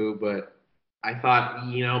remember who, but I thought,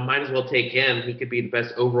 might as well take him. He could be the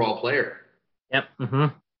best overall player. Yep.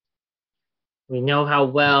 We know how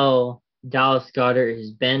well Dallas Goedert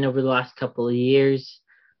has been over the last couple of years.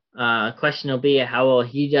 Question will be how well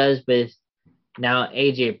he does with now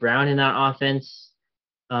A.J. Brown in that offense,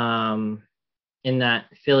 in that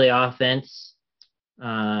Philly offense,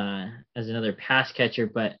 as another pass catcher.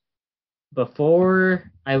 But before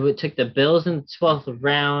I took the Bills in the 12th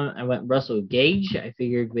round, I went Russell Gage. I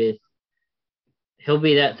figured he'll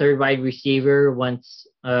be that third wide receiver once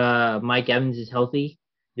Mike Evans is healthy.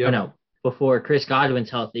 Yeah. Oh, no, before Chris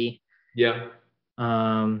Godwin's healthy. Yeah.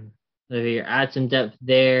 So you add some depth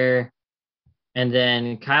there. And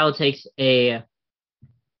then Kyle takes a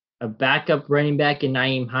backup running back in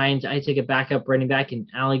Naeem Hines. I took a backup running back in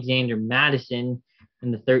Alexander Madison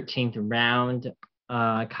in the 13th round.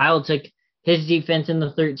 Kyle took his defense in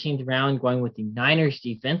the 13th round, going with the Niners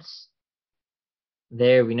defense.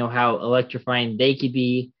 There we know how electrifying they could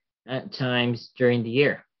be at times during the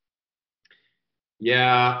year.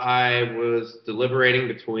 Yeah, I was deliberating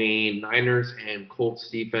between Niners and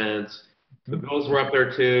Colts defense. The Bills were up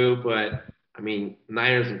there too, but I mean,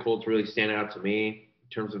 Niners and Colts really stand out to me in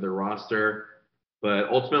terms of their roster. But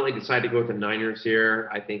ultimately decided to go with the Niners here.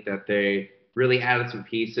 I think that they really added some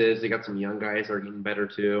pieces. They got some young guys that are getting better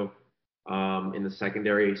too in the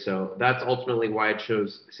secondary. So that's ultimately why I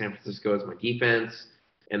chose San Francisco as my defense.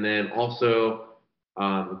 And then also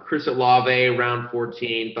Chris Olave, round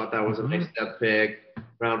 14, thought that was a nice step pick.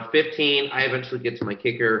 Round 15, I eventually get to my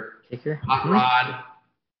kicker. Hot Rod,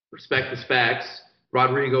 respect the specs,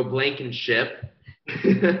 Rodrigo Blankenship.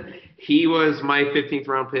 He was my 15th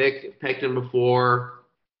round pick. Picked him before.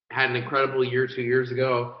 Had an incredible year 2 years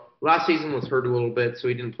ago. Last season was hurt a little bit, so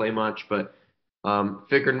he didn't play much. But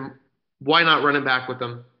figured, why not run him back with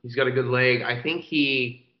him? He's got a good leg. I think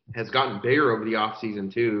he has gotten bigger over the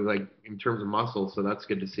offseason too, like in terms of muscle, so that's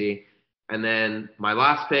good to see. And then my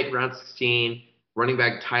last pick, round 16, running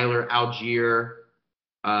back Tyler Algier,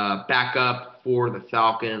 backup for the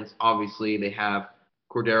Falcons. Obviously, they have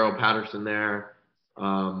Cordero Patterson there,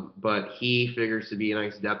 but he figures to be a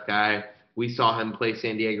nice depth guy. We saw him play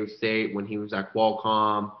San Diego State when he was at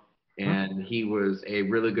Qualcomm, and he was a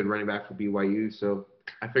really good running back for BYU. So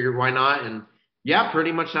I figured, why not? And yeah,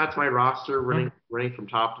 pretty much that's my roster, running from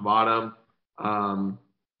top to bottom.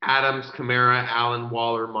 Adams, Kamara, Allen,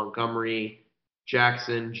 Waller, Montgomery,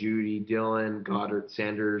 Jackson, Judy, Dillon, Goddard,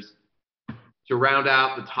 Sanders to round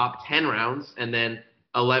out the top 10 rounds. And then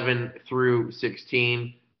 11 through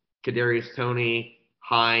 16, Kadarius Toney,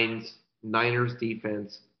 Hines, Niners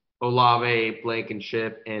defense, Olave,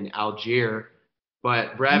 Blankenship, and Algier.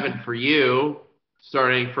 But Brevin, for you,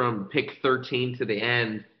 starting from pick 13 to the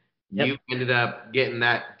end, you ended up getting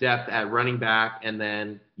that depth at running back, and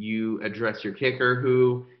then you address your kicker,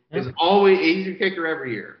 who is always he's your kicker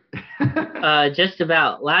every year. Just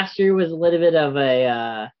about. Last year was a little bit of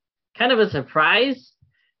a kind of a surprise,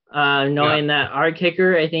 Yeah, knowing that our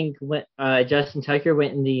kicker, I think, Justin Tucker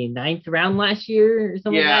went in the ninth round last year or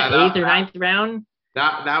something like yeah, that, eighth or ninth round.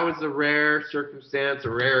 that was a rare circumstance, a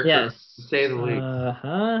rare occurrence to Yes. say the least.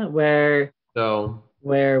 Uh-huh. So,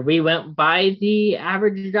 Where we went by the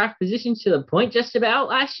average draft position to the point just about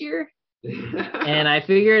last year. And I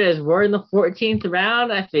figured as we're in the 14th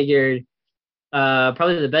round, I figured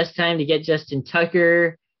probably the best time to get Justin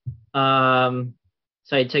Tucker. Um,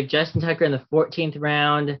 so I took Justin Tucker in the 14th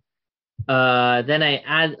round. Then I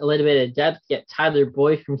add a little bit of depth, get Tyler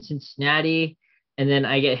Boyd from Cincinnati, and then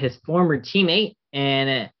I get his former teammate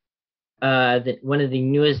and one of the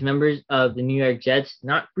newest members of the New York Jets,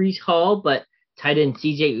 not Brees Hall, but tight end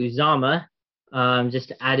CJ Uzama, just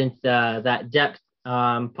to add into that depth,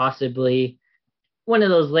 possibly one of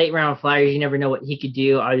those late round flyers. You never know what he could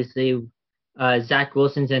do. Obviously, Zach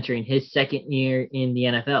Wilson's entering his second year in the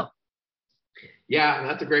NFL. yeah,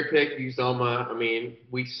 that's a great pick, Uzoma. I mean,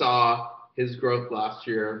 we saw his growth last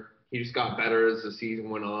year. He just got better as the season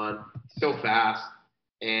went on. So fast,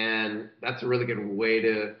 and that's a really good way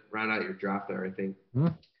to round out your draft there, I think.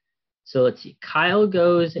 So let's see. Kyle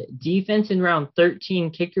goes defense in round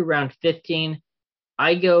 13, kicker round 15.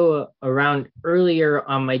 I go around earlier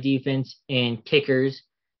on my defense and kickers.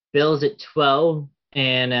 Bills at 12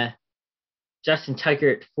 and Justin Tucker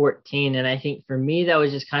at 14. And I think for me, that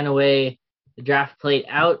was just kind of way the draft played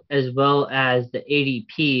out, as well as the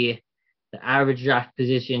ADP, the average draft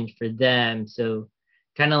position for them. So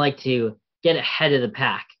kind of like to get ahead of the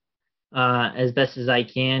pack as best as I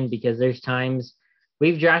can, because there's times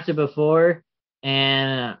we've drafted before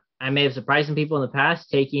and I may have surprised some people in the past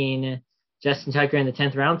taking Justin Tucker in the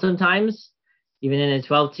 10th round sometimes, even in a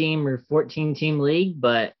 12 team or 14 team league,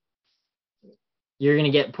 but you're going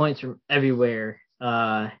to get points from everywhere.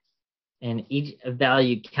 And each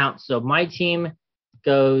value counts. So my team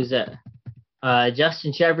goes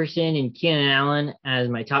Justin Jefferson and Keenan Allen as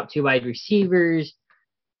my top two wide receivers.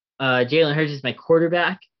 Jalen Hurts is my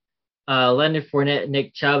quarterback. Leonard Fournette,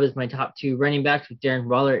 Nick Chubb is my top two running backs, with Darren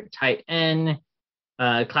Waller at tight end.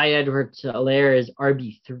 Clyde Edwards-Helaire is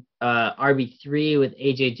RB3 with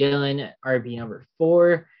AJ Dillon at RB number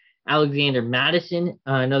 4. Alexander Mattison,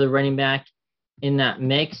 another running back in that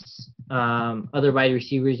mix. Other wide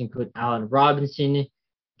receivers include Allen Robinson,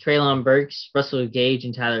 Treylon Burks, Russell Gage,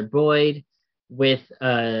 and Tyler Boyd. With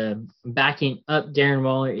backing up Darren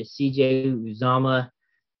Waller is CJ Uzama.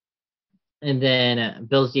 And then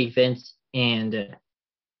Bills defense and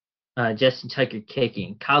Justin Tucker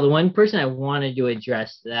kicking. Kyle, the one person I wanted to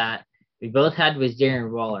address that we both had was Darren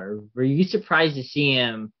Waller. Were you surprised to see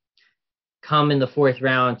him come in the 4th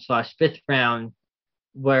round / 5th round,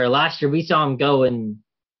 where last year we saw him go in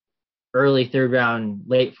early 3rd round,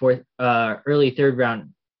 late 4th, early 3rd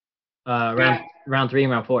round, Yeah, round 3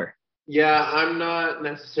 and round 4? yeah, I'm not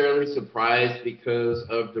necessarily surprised because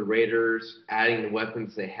of the Raiders adding the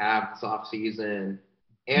weapons they have this offseason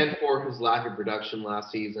and for his lack of production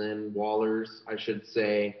last season. Waller's, I should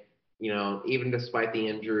say, even despite the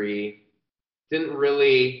injury, didn't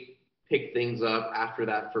really pick things up after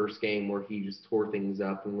that first game where he just tore things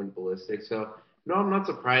up and went ballistic. So, no, I'm not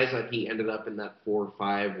surprised that he ended up in that 4 or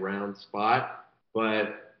 5 round spot,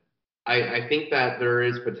 but I think that there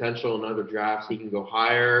is potential in other drafts. He can go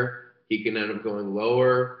higher. He can end up going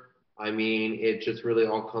lower. I mean, it just really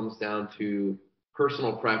all comes down to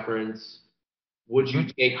personal preference. Would you Mm-hmm.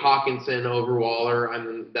 take Hawkinson over Waller? I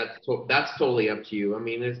mean, that's totally up to you. I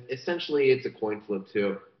mean, essentially it's a coin flip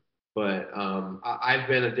too. But I've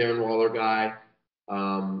been a Darren Waller guy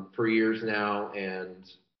for years now, and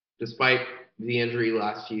despite the injury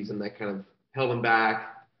last season that kind of held him back,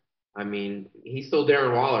 I mean, he's still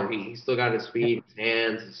Darren Waller. He's still got his speed, his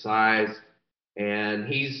hands, his size, and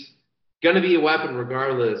he's going to be a weapon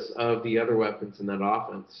regardless of the other weapons in that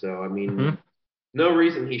offense. So, I mean, Mm-hmm. no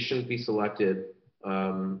reason he shouldn't be selected.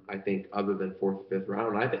 I think other than 4th or 5th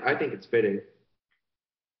round, I think it's fitting.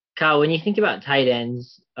 Kyle, when you think about tight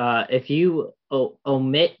ends, if you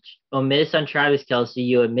omit us on Travis Kelce,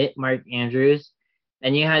 you omit Mark Andrews,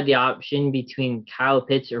 and you had the option between Kyle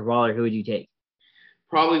Pitts or Waller, who would you take?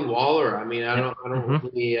 Probably Waller. I mean, I don't Mm-hmm.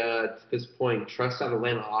 really at this point trust that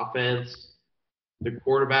Atlanta offense. The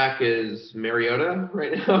quarterback is Mariota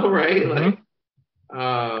right now, right? Mm-hmm.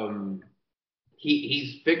 Um,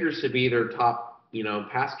 he figures to be their top,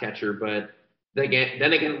 pass catcher, but then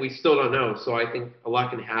again, we still don't know. So I think a lot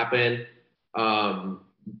can happen um,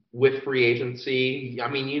 with free agency. I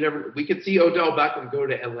mean, we could see Odell Beckham go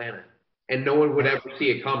to Atlanta, and no one would ever see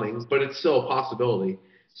it coming, but it's still a possibility.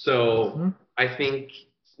 So Mm-hmm. I think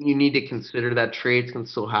you need to consider that trades can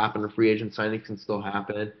still happen, or free agent signings can still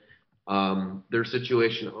happen. their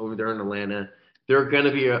situation over there in Atlanta. They're going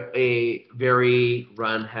to be a very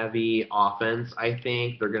run-heavy offense, I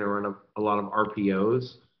think. They're going to run a lot of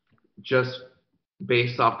RPOs just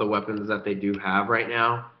based off the weapons that they do have right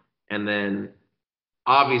now. And then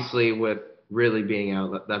obviously with really being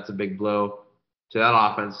out, that's a big blow to that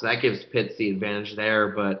offense. That gives Pitts the advantage there,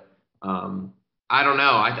 but I don't know.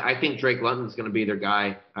 I think Drake London's going to be their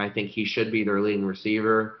guy. I think he should be their leading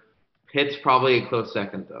receiver. Pitts probably a close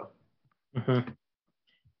second, though. Mm-hmm.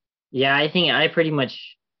 Yeah, I think I pretty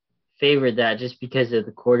much favored that just because of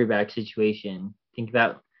the quarterback situation. Think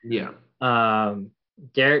about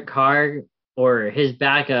Derek Carr or his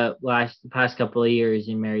backup the past couple of years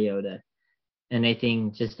in Mariota. And I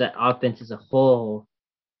think just that offense as a whole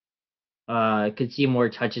could see more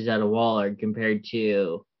touches out of Waller compared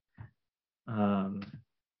to Kyle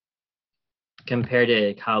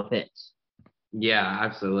Pitts. Yeah,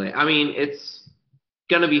 absolutely. I mean, it's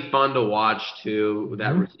going to be fun to watch, too,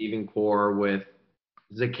 that receiving core with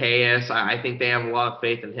Zacchaeus. I think they have a lot of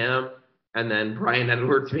faith in him. And then Bryan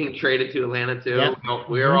Edwards being traded to Atlanta, too. Yep.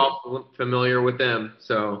 We're all familiar with them.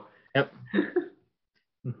 So. Yep.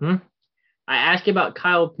 I asked about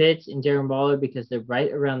Kyle Pitts and Darren Waller because they're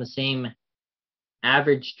right around the same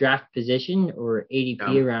average draft position or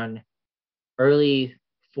ADP around early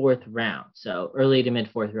fourth round. So early to mid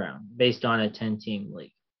fourth round based on a 10-team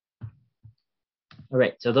league. All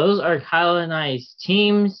right. So those are Kyle and I's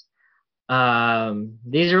teams.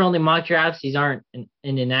 These are only mock drafts. These aren't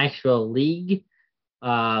in an actual league.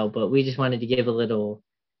 But we just wanted to give a little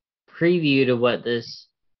preview to what this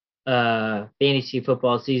fantasy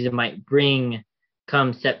football season might bring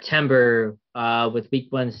come September with week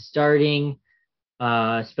 1 starting,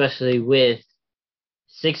 especially with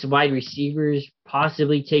 6 wide receivers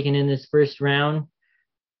possibly taken in this first round.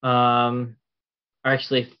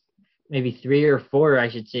 Actually, maybe 3 or 4, I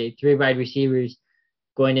should say, 3 wide receivers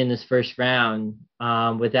going in this first round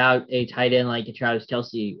without a tight end like a Travis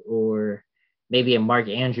Kelce or maybe a Mark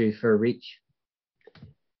Andrews for a reach.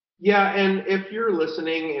 Yeah, and if you're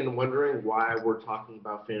listening and wondering why we're talking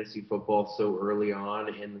about fantasy football so early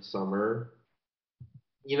on in the summer,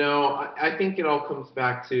 you know, I think it all comes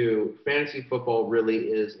back to fantasy football really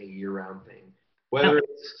is a year-round thing. Whether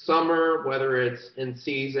it's summer, whether it's in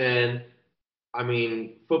season, I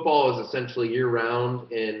mean, football is essentially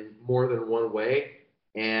year-round in more than one way.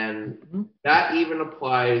 And that even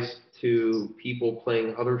applies to people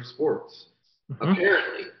playing other sports,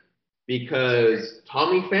 apparently. Because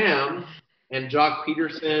Tommy Pham and Jock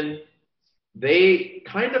Peterson, they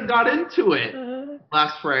kind of got into it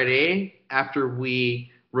last Friday after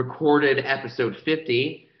we recorded episode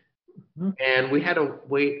 50. And we had to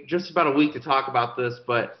wait just about a week to talk about this.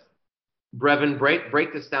 But, Brevin,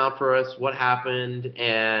 break this down for us. What happened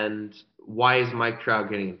and why is Mike Trout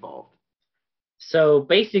getting involved? So,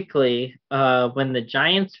 basically, when the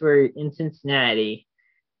Giants were in Cincinnati,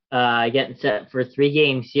 getting set for a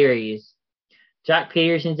 3-game series. Jock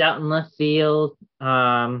Peterson's out in left field.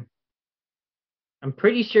 I'm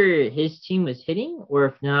pretty sure his team was hitting, or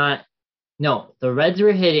if not, no, the Reds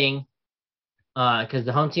were hitting because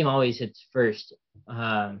the home team always hits first.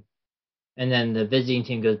 And then the visiting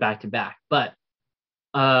team goes back to back. But,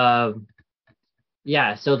 yeah,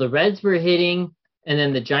 so the Reds were hitting, and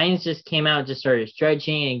then the Giants just came out, just started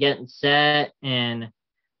stretching and getting set, and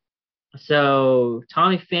so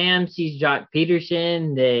Tommy Pham sees Jock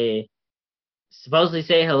Peterson. They supposedly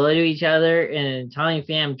say hello to each other, and Tommy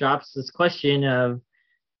Pham drops this question of,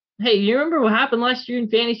 "Hey, you remember what happened last year in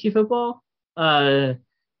fantasy football? Of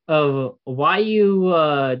why you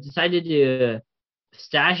decided to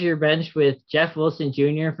stash your bench with Jeff Wilson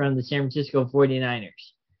Jr. from the San Francisco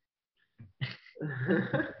 49ers?"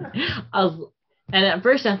 And at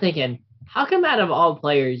first I'm thinking, how come out of all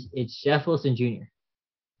players it's Jeff Wilson Jr.?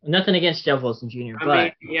 Nothing against Jeff Wilson Jr., but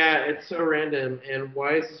I mean, yeah, it's so random. And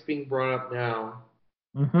why is this being brought up now?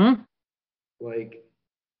 Like,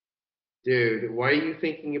 dude, why are you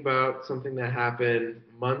thinking about something that happened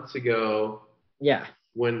months ago? Yeah.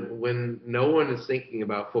 When no one is thinking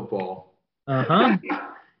about football.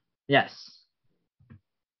 Yes.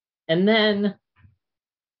 And then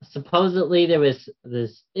supposedly there was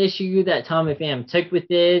this issue that Tommy Pham took with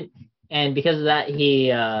it. And because of that, he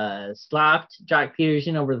slapped Jock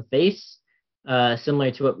Peterson over the face,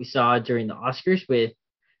 similar to what we saw during the Oscars with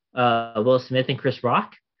Will Smith and Chris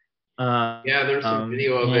Rock. Yeah, there's some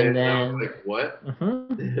video of it. And I was like, what?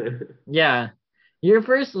 Yeah. You're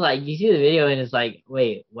first, like, you see the video and it's like,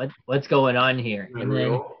 wait, what's going on here? And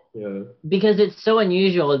real? Yeah. Because it's so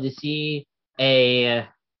unusual to see an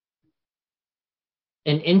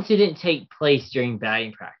incident take place during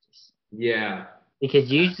batting practice. Yeah. because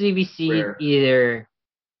usually we see it Rare. either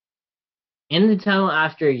in the tunnel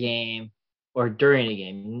after a game or during a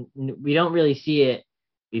game. We don't really see it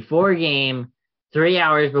before a game, 3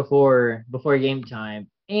 hours before game time.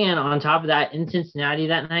 And on top of that, in Cincinnati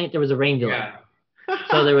that night, there was a rain delay. Yeah.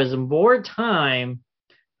 So there was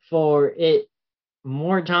for it,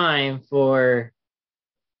 more time for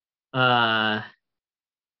uh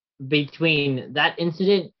between that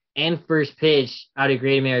incident and first pitch out of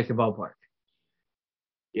Great American Ballpark.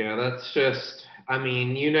 Yeah, that's just, I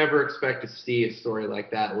mean, you never expect to see a story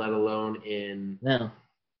like that, let alone in No.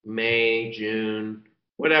 May, June,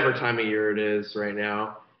 whatever time of year it is right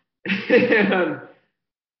now. And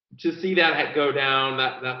to see that go down,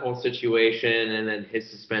 that whole situation, and then his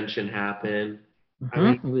suspension happen. I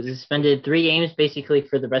mean, He was suspended 3 games basically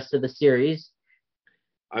for the rest of the series.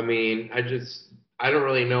 I don't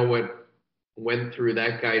really know what went through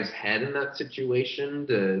that guy's head in that situation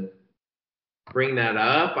to bring that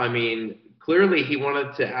up. I mean, clearly he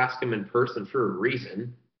wanted to ask him in person for a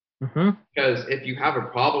reason. Mm-hmm. Because if you have a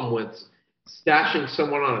problem with stashing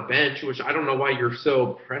someone on a bench, which I don't know why you're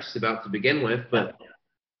so pressed about to begin with, but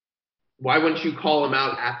why wouldn't you call him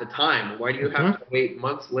out at the time? Why do you have to wait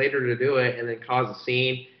months later to do it and then cause a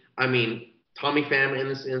scene? I mean, Tommy Pham in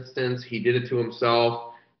this instance, he did it to himself.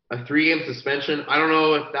 A 3-game suspension. I don't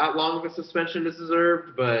know if that long of a suspension is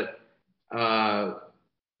deserved, but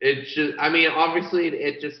it just, I mean, obviously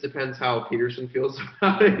it just depends how Peterson feels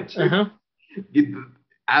about it.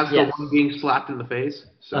 As the one being slapped in the face.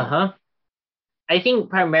 So. I think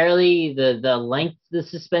primarily the length of the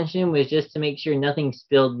suspension was just to make sure nothing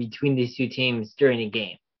spilled between these two teams during a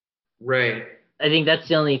game. Right. I think that's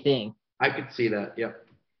the only thing. I could see that. Yep.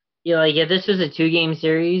 Yeah, like if this was a 2-game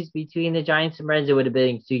series between the Giants and Reds, it would have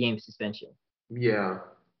been a 2-game suspension. Yeah.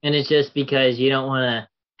 And it's just because you don't want to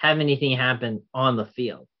have anything happen on the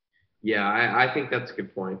field. Yeah, I think that's a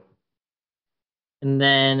good point. And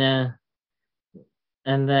then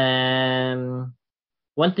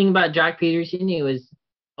one thing about Joc Pederson, he was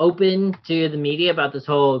open to the media about this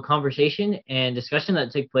whole conversation and discussion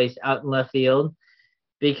that took place out in left field,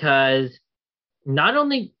 because not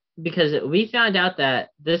only because we found out that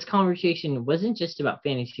this conversation wasn't just about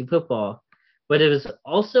fantasy football, but it was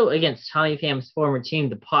also against Tommy Pham's former team,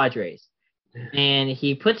 the Padres. And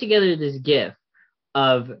he put together this GIF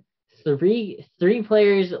of three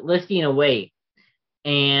players lifting a weight,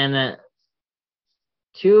 and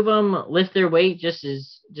 2 of them lift their weight just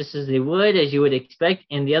as they would, as you would expect,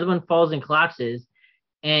 and the other one falls and collapses.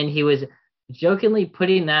 And he was jokingly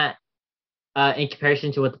putting that in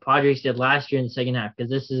comparison to what the Padres did last year in the second half,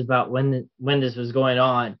 because this is about when this was going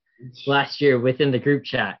on last year within the group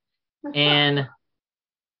chat. And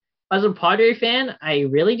as a Padre fan, I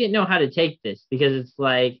really didn't know how to take this, because it's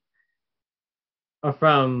like,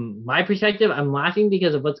 from my perspective, I'm laughing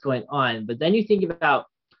because of what's going on. But then you think about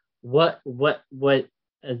what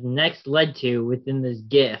next led to within this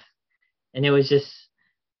GIF, and it was just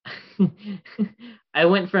I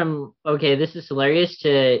went from, okay, this is hilarious,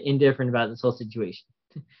 to indifferent about this whole situation.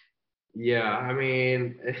 Yeah, I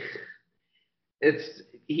mean,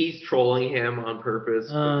 he's trolling him on purpose.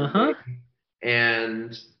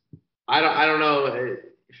 And I don't know.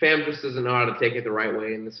 Pham just doesn't know how to take it the right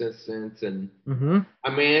way in this instance, and I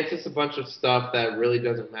mean, it's just a bunch of stuff that really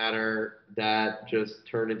doesn't matter that just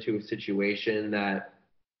turned into a situation that,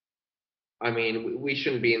 I mean, we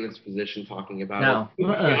shouldn't be in this position talking about it. To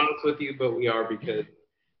be honest with you, but we are, because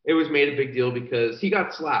it was made a big deal because he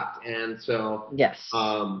got slapped, and so yes,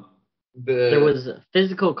 there was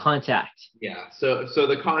physical contact. Yeah, so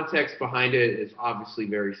the context behind it is obviously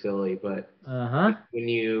very silly, but when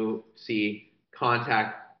you see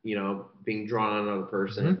contact, being drawn on another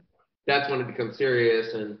person, that's when it becomes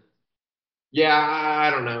serious. And yeah, I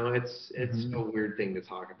don't know. It's a weird thing to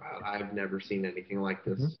talk about. I've never seen anything like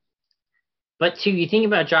this. But too, you think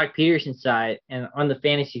about Joc Pederson's side and on the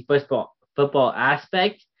fantasy football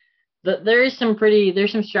aspect, there's some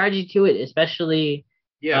strategy to it, especially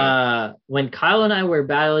when Kyle and I were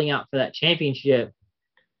battling out for that championship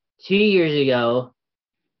 2 years ago.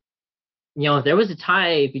 If there was a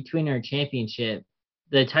tie between our championship,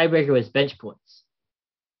 the tiebreaker was bench points.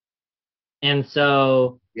 And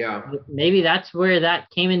so maybe that's where that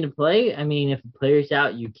came into play. I mean, if a player's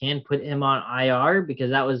out, you can put him on IR, because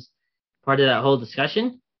that was part of that whole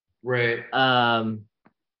discussion. Right.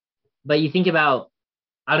 But you think about,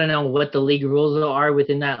 I don't know what the league rules are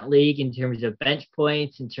within that league in terms of bench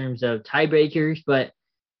points, in terms of tiebreakers, but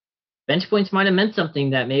bench points might have meant something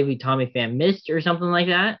that maybe Tommy Pham missed or something like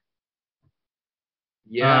that.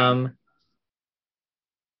 Yeah.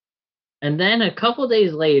 And then a couple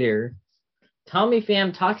days later, Tommy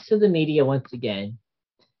Pham talks to the media once again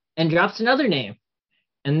and drops another name.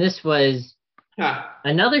 And this was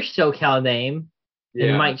another SoCal name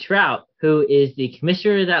in Mike Trout, who is the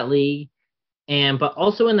commissioner of that league. But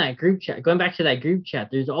also in that group chat, going back to that group chat,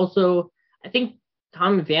 there's also, I think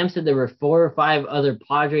Tommy Pham said there were 4 or 5 other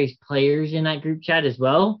Padres players in that group chat as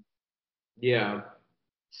well. Yeah.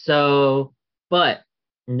 So, but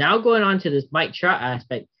now going on to this Mike Trout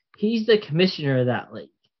aspect, he's the commissioner of that league.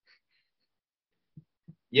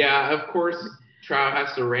 Yeah, of course, Trout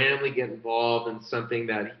has to randomly get involved in something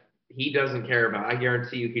that he doesn't care about. I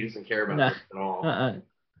guarantee you he doesn't care about this at all.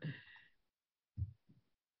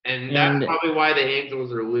 And that's probably why the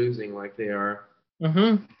Angels are losing like they are.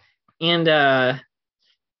 Mm-hmm. And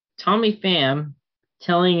Tommy Pham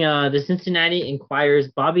telling the Cincinnati Enquirer's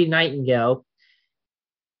Bobby Nightingale,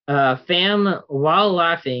 Pham, while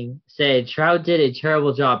laughing, said Trout did a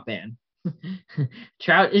terrible job, man.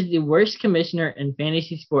 Trout is the worst commissioner in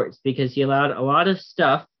fantasy sports because he allowed a lot of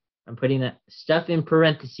stuff, I'm putting that stuff in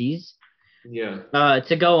parentheses,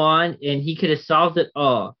 to go on, and he could have solved it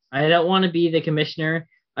all. I don't want to be the commissioner.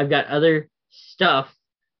 I've got other stuff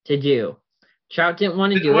to do. Trout didn't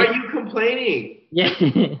want to do it. Why are you complaining? Yeah.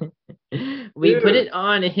 We put it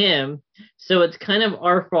on him, so it's kind of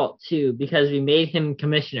our fault too because we made him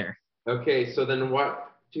commissioner. Okay, so then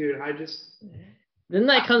what? Dude, Then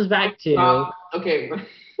that comes back to... Okay,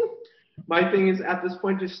 my thing is, at this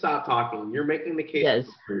point, just stop talking. You're making the case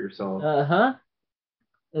for yourself. Uh-huh.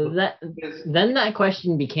 Then that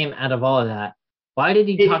question became, out of all of that, why did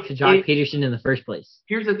he talk to Joc Pederson in the first place?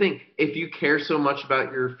 Here's the thing. If you care so much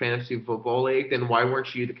about your fantasy football league, then why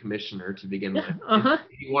weren't you the commissioner to begin with?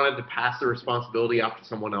 If you wanted to pass the responsibility off to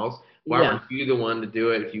someone else, why weren't you the one to do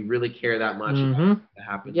it if you really care that much about what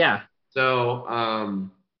happened? Yeah. So,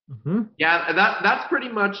 that's pretty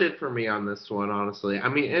much it for me on this one, honestly. I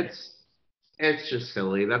mean, it's just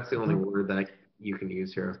silly. That's the only word that you can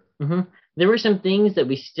use here. There were some things that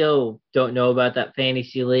we still don't know about that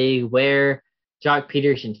fantasy league, where Joc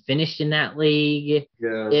Pederson finished in that league,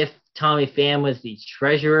 if Tommy Pham was the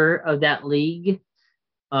treasurer of that league.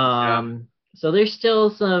 So there's still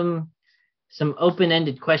some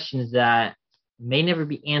open-ended questions that may never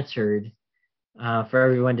be answered for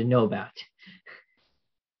everyone to know about.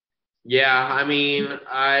 Yeah, I mean,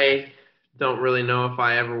 I don't really know if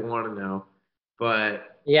I ever want to know,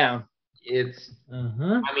 but it's,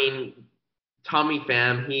 I mean, Tommy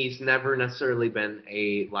Pham, he's never necessarily been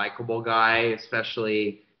a likable guy,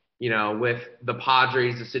 especially, with the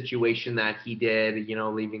Padres, the situation that he did,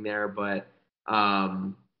 leaving there. But I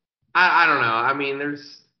don't know. I mean,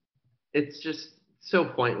 it's just so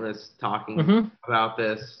pointless talking about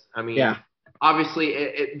this. I mean, obviously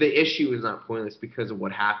the issue is not pointless because of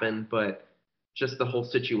what happened, but just the whole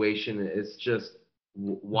situation is just,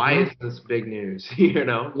 why is this big news,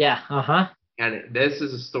 And this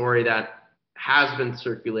is a story that has been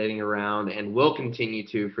circulating around and will continue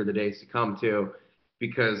to for the days to come too,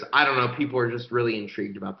 because I don't know, people are just really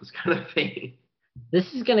intrigued about this kind of thing.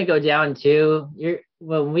 This is going to go down too.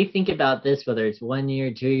 When we think about this, whether it's 1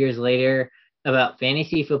 year, 2 years later, about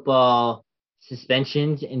fantasy football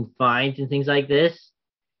suspensions and fines and things like this,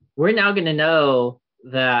 we're now going to know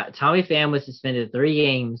that Tommy Pham was suspended 3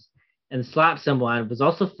 games and slapped someone, was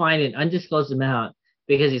also fined an undisclosed amount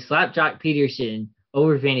because he slapped Joc Pederson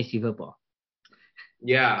over fantasy football.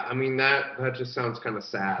 Yeah, I mean, that just sounds kind of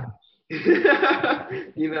sad. So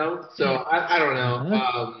I don't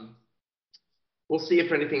know. We'll see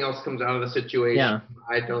if anything else comes out of the situation. Yeah.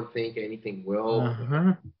 I don't think anything will.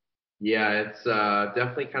 Yeah, it's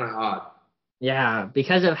definitely kind of odd. Yeah,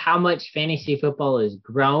 because of how much fantasy football has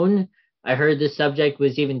grown. I heard this subject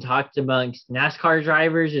was even talked amongst NASCAR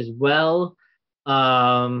drivers as well.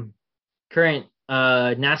 Current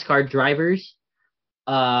NASCAR drivers.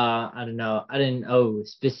 I don't know. I didn't know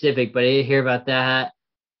specific, but I did hear about that.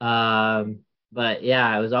 But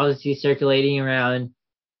yeah, it was obviously circulating around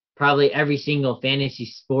probably every single fantasy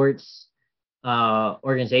sports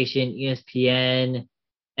organization, ESPN,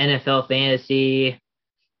 NFL Fantasy.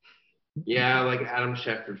 Yeah, like Adam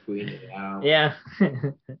Schefter tweeted it out. Yeah.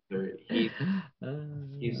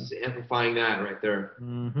 He's amplifying that right there.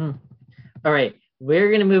 All right. We're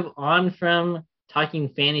going to move on from talking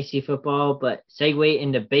fantasy football, but segue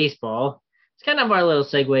into baseball. It's kind of our little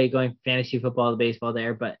segue going fantasy football to baseball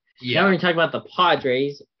there, but now we're going to talk about the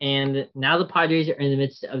Padres. And now the Padres are in the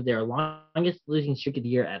midst of their longest losing streak of the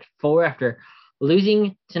year at 4 after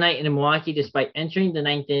losing tonight in Milwaukee despite entering the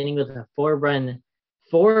 9th inning with a 4-1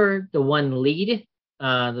 lead.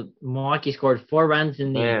 The Milwaukee scored 4 runs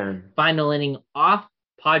in the final inning off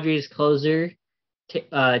Padres closer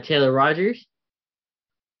Taylor Rogers.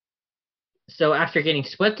 So after getting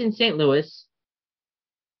swept in St. Louis,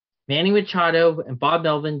 Manny Machado and Bob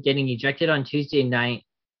Melvin getting ejected on Tuesday night,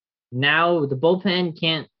 now the bullpen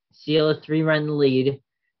can't seal a 3-run lead.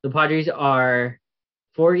 The Padres are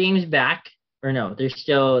 4 games back, or no,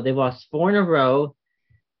 they've lost 4 in a row,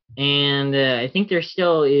 and I think they're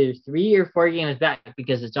still either 3 or 4 games back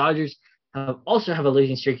because the Dodgers also have a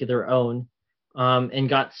losing streak of their own, and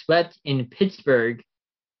got swept in Pittsburgh,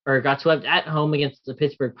 or got swept at home against the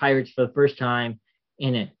Pittsburgh Pirates for the first time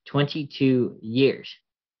in 22 years.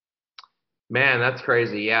 Man, that's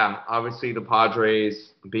crazy. Yeah, obviously the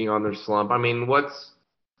Padres being on their slump. I mean, what's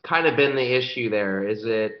kind of been the issue there? Is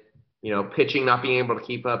it, pitching not being able to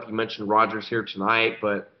keep up? You mentioned Rogers here tonight,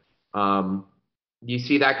 but do you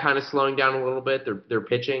see that kind of slowing down a little bit? Their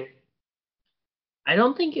pitching. I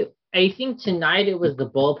don't think it. I think tonight it was the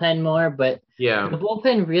bullpen more, but the Yeah,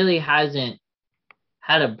 bullpen really hasn't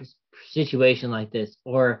had a situation like this,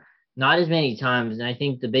 or not as many times. And I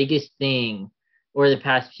think the biggest thing over the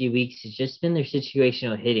past few weeks has just been their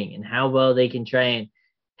situational hitting and how well they can try and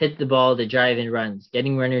hit the ball to drive in runs,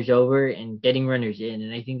 getting runners over and getting runners in.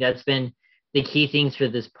 And I think that's been the key things for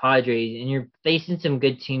this Padres. And you're facing some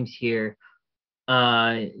good teams here.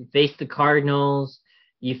 You face the Cardinals,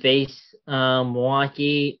 you face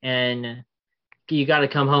Milwaukee, and you got to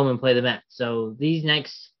come home and play the Mets. So these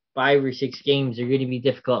next 5 or 6 games are going to be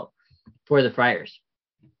difficult for the Friars.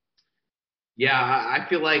 yeah. I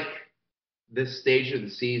feel like this stage of the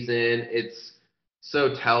season, it's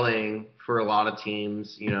so telling for a lot of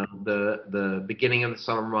teams. The beginning of the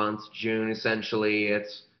summer months, June essentially,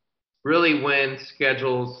 it's really when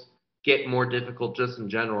schedules get more difficult just in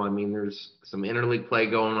general. I mean, there's some interleague play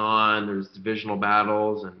going on, there's divisional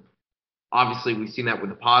battles, and obviously we've seen that with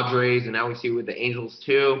the Padres, and now we see it with the Angels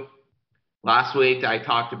too. Last week I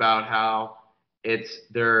talked about how it's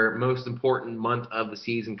their most important month of the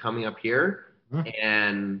season coming up here,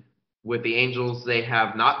 and with the Angels, they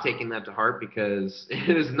have not taken that to heart because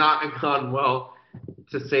it has not gone well,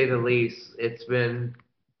 to say the least. It's been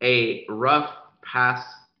a rough past,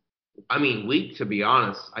 week, to be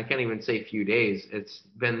honest. I can't even say few days. It's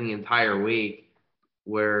been the entire week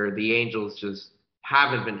where the Angels just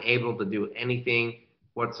haven't been able to do anything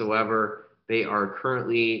whatsoever. They are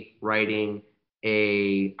currently riding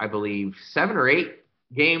I believe, 7 or 8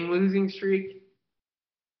 game losing streak.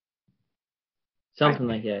 Something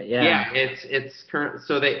like that, yeah. Yeah, it's current.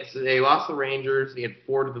 So they lost the Rangers. They had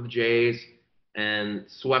 4 to the Jays and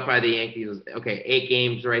swept by the Yankees. Okay, 8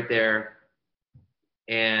 games right there.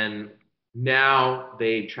 And now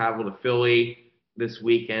they travel to Philly this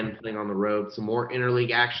weekend, playing on the road. Some more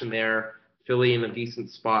interleague action there. Philly in a decent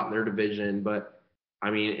spot in their division, but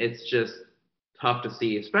it's just tough to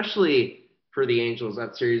see, especially for the Angels,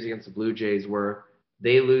 that series against the Blue Jays where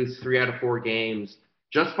they lose 3 out of 4 games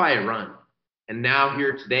just by a run. And now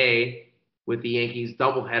here today with the Yankees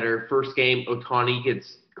doubleheader, first game Ohtani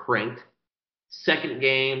gets cranked. Second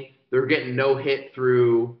game, they're getting no hit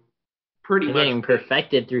through pretty They're much. getting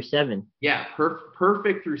perfected through 7. Yeah,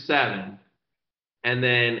 perfect through 7. And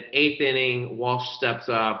then 8th inning, Walsh steps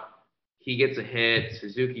up. He gets a hit.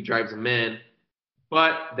 Suzuki drives him in.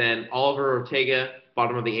 But then Oliver Ortega,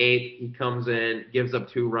 bottom of the 8th, he comes in, gives up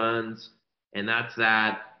 2 runs, and that's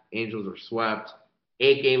that. Angels are swept.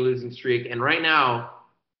 8-game losing streak. And right now,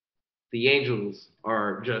 the Angels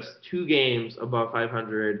are just 2 games above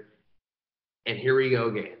 500. And here we go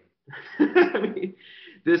again.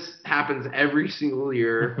 This happens every single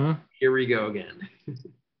year. Mm-hmm. Here we go again.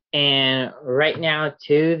 And right now,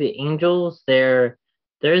 too, the Angels, they're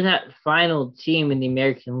that final team in the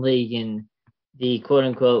American League in the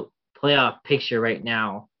quote-unquote playoff picture right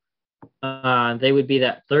now. They would be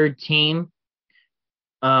that third team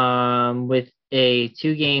with a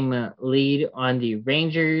 2-game lead on the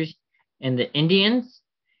Rangers and the Indians,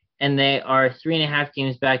 and they are 3.5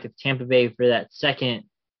 games back of Tampa Bay for that second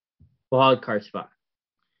wild card spot.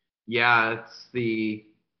 Yeah, it's the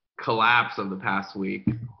collapse of the past week,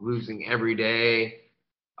 losing every day,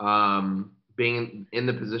 being in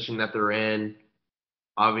the position that they're in.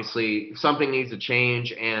 Obviously, something needs to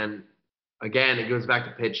change, and again, it goes back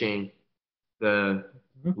to pitching. The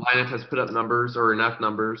lineup has put up numbers, or enough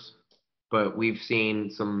numbers, but we've seen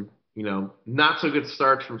some, not so good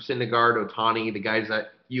starts from Syndergaard, Ohtani, the guys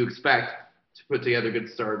that you expect to put together good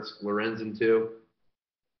starts, Lorenzen too.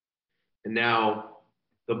 And now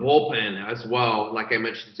the bullpen as well, like I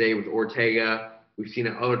mentioned today with Ortega. We've seen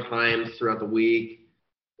it other times throughout the week.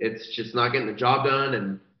 It's just not getting the job done,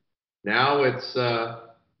 and now it's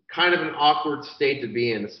kind of an awkward state to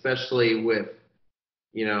be in, especially with,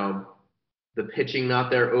 the pitching not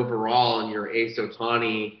there overall, and your ace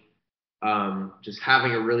Ohtani just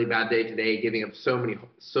having a really bad day today, giving up so many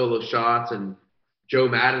solo shots, and Joe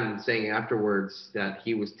Madden saying afterwards that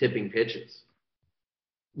he was tipping pitches.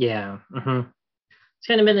 Yeah. It's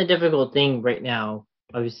kind of been a difficult thing right now.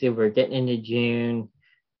 Obviously, we're getting into June,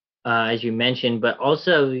 as you mentioned, but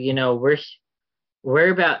also,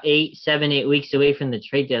 we're about 8 weeks away from the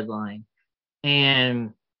trade deadline,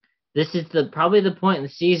 and this is probably the point in the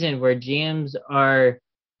season where GMs are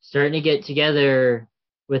starting to get together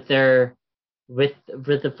with the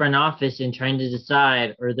front office and trying to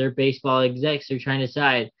decide, or their baseball execs are trying to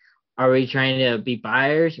decide, are we trying to be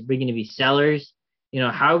buyers? Are we going to be sellers?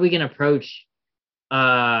 How are we going to approach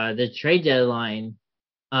the trade deadline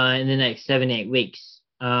in the next 7 8 weeks,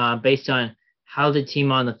 based on how the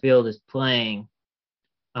team on the field is playing,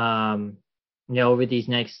 over these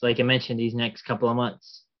next, like I mentioned, these next couple of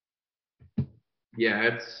months. Yeah,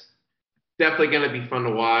 it's definitely going to be fun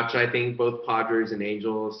to watch. I think both Padres and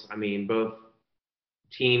Angels, both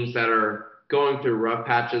teams that are going through rough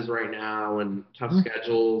patches right now and tough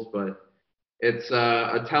schedules, but it's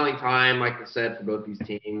a telling time, like I said, for both these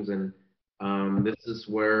teams. And this is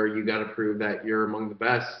where you got to prove that you're among the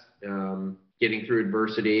best, getting through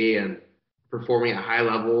adversity and performing at high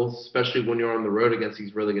levels, especially when you're on the road against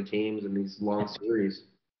these really good teams in these long series.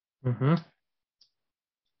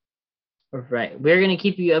 All right. We're going to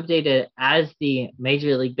keep you updated as the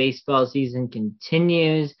Major League Baseball season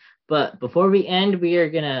continues. But before we end, we are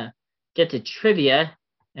going to get to trivia,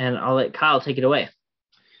 and I'll let Kyle take it away.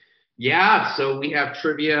 Yeah, so we have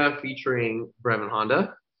trivia featuring Brevin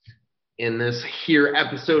Honda in this here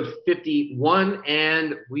episode 51,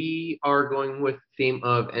 and we are going with the theme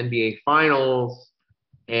of NBA Finals.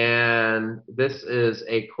 And this is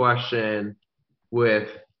a question with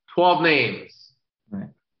 12 names. Right.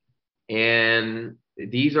 And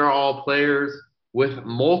these are all players with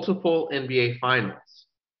multiple NBA Finals.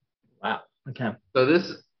 Wow. Okay. So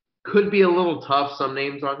this could be a little tough, some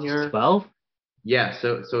names on here. 12? Yeah,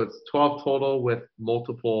 so it's 12 total with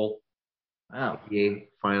multiple NBA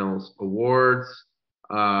Finals awards.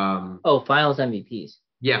 Finals MVPs.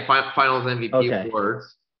 Yeah, Finals MVP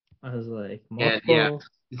awards. I was like, multiple. And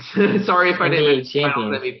yeah, sorry if I didn't mention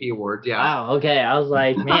Finals MVP awards. Yeah. Wow. Okay, I was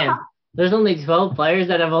like, man, there's only 12 players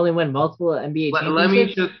that have only won multiple NBA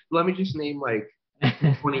championships. Let me just name like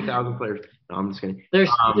 20,000 players. No, I'm just kidding. There's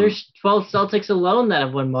 12 Celtics alone that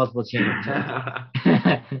have won multiple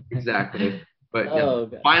championships. Exactly. But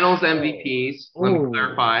Finals MVPs, let me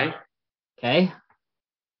clarify. Okay.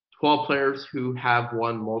 12 players who have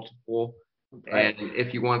won multiple. Right. And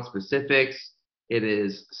if you want specifics, it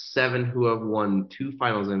is 7 who have won 2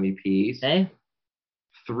 Finals MVPs. Okay.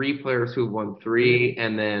 3 players who have won 3,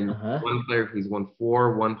 and then 1 player who's won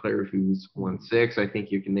 4, 1 player who's won 6. I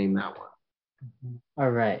think you can name that one.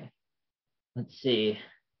 All right. Let's see.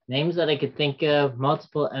 Names that I could think of,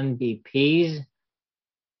 multiple MVPs.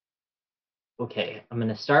 Okay, I'm going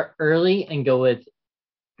to start early and go with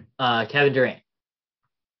Kevin Durant.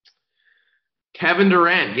 Kevin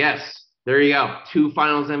Durant, yes. There you go. 2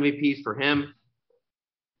 Finals MVPs for him.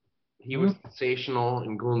 He was sensational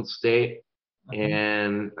in Golden State,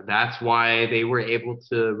 and that's why they were able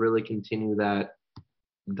to really continue that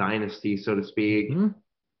dynasty, so to speak.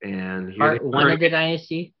 And part one of the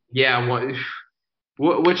dynasty? Yeah, whatever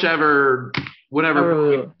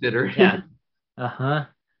you consider. Yeah.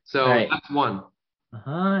 So that's 1.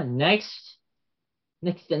 Next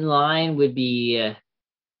in line would be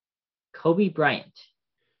Kobe Bryant.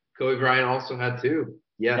 Kobe Bryant also had 2.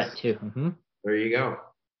 Yes. Got 2. There you go.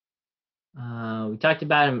 We talked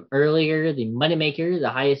about him earlier, the moneymaker, the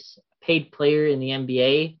highest paid player in the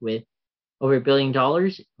NBA with over $1 billion,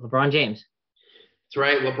 LeBron James. That's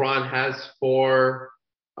right. LeBron has 4.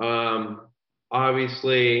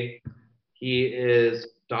 Obviously, he is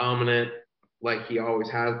dominant like he always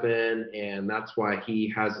has been, and that's why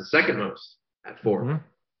he has the second most at 4.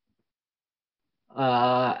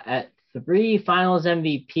 At 3 Finals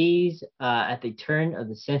MVPs at the turn of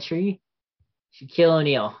the century, Shaquille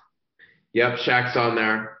O'Neal. Yep, Shaq's on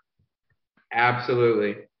there.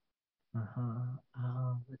 Absolutely.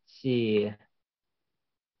 Let's see.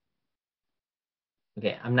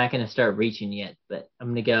 Okay, I'm not gonna start reaching yet, but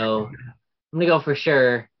I'm gonna go for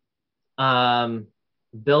sure.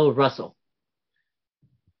 Bill Russell.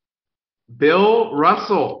 Bill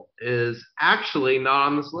Russell is actually not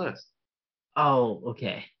on this list. Oh,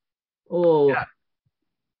 okay. Oh, yeah.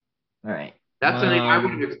 All right. That's a name I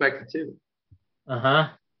would have expected too.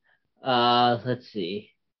 Let's see.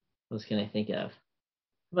 What can I think of?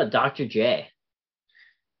 How about Dr. J?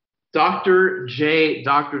 Dr. J,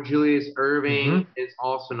 Dr. Julius Erving is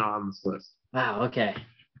also not on this list. Wow. Okay.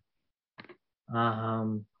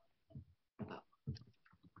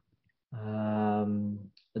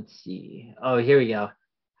 Let's see. Oh, here we go.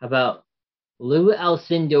 How about Lou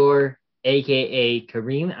Alcindor, aka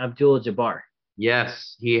Kareem Abdul-Jabbar?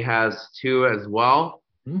 Yes, he has 2 as well.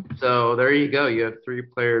 Hmm? So there you go. You have 3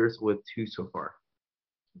 players with 2 so far.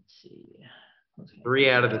 Let's see. What's gonna 3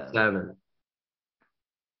 think out of the 7.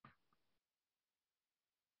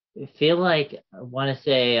 I feel like I want to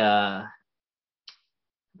say, how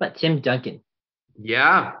about Tim Duncan?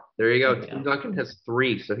 Yeah, there you go. There we Tim go. Duncan has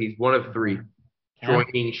 3, so he's one of 3, Okay.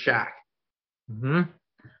 joining Shaq. Mm-hmm.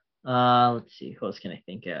 Let's see. Who else can I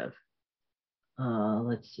think of?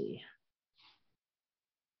 Let's see.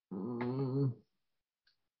 I'm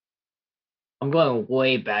going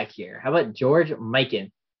way back here. How about George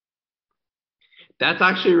Mikan That's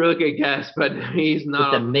actually a really good guess, but he's with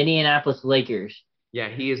not the on. Minneapolis Lakers? Yeah,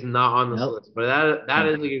 he is not on this Nope. list. But that Okay.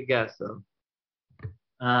 is a good guess, though.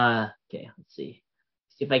 Okay. Let's see.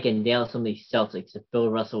 See if I can nail some of these Celtics if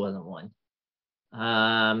Bill Russell wasn't one.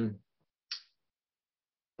 Bob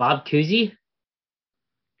Cousy?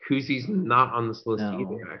 Kuzie's not on this list No.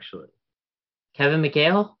 either, actually. Kevin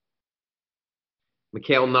McHale?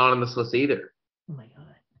 Mikhail not on this list either. Oh my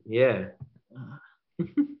god. Yeah.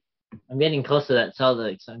 I'm getting close to that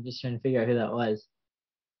Celtics, so I'm just trying to figure out who that was.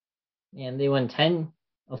 And they won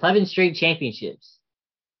 11 straight championships.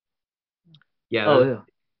 Yeah. Oh, how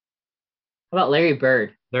about Larry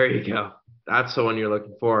Bird? There you go. That's the one you're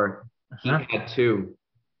looking for. Uh-huh. He had 2.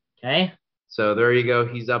 Okay. So there you go.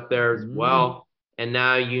 He's up there as well. And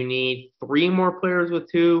now you need 3 more players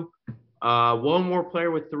with 2, 1 more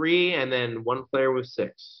player with 3, and then 1 player with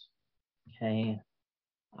 6. Okay.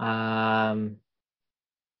 But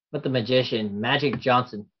the magician, Magic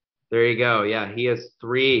Johnson. There you go. Yeah, he has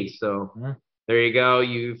 3. So there you go.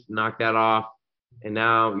 You've knocked that off. And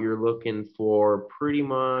now you're looking for pretty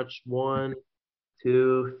much 1,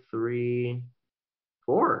 2, 3,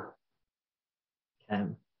 4. Okay.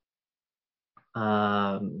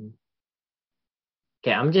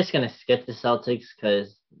 Okay, I'm just gonna skip the Celtics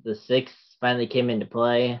because the six finally came into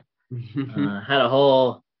play. Had a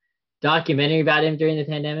whole documentary about him during the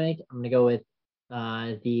pandemic. I'm gonna go with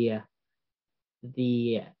the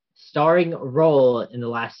starring role in The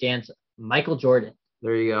Last Dance, Michael Jordan.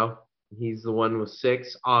 There you go. He's the one with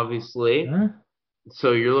 6, obviously. Huh?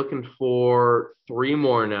 So you're looking for 3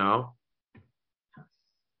 more now.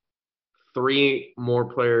 3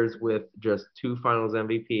 more players with just 2 finals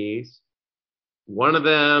MVPs. One of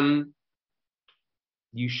them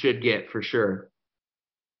you should get for sure.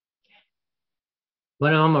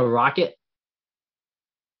 One of them a Rocket.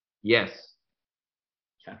 Yes.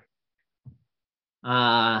 Okay.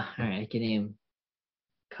 All right, I can name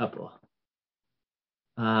a couple.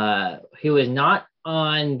 He was not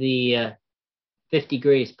on the 50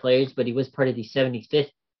 greatest players, but he was part of the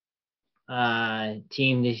 75th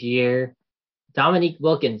team this year. Dominique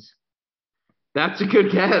Wilkins. That's a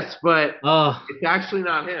good guess, but it's actually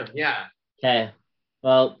not him. Yeah. Okay.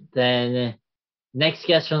 Well, then next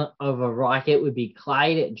guess of a Rocket would be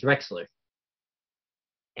Clyde Drexler.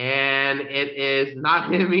 And it is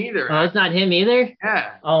not him either. Oh, it's not him either?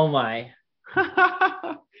 Yeah. Oh my.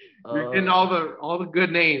 You're getting all the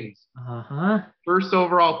good names. Uh-huh. First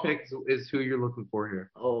overall pick is who you're looking for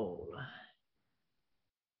here. Oh.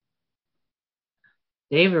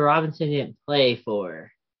 David Robinson didn't play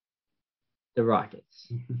for the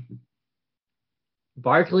Rockets.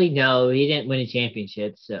 Barkley, no, he didn't win a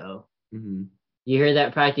championship, so you hear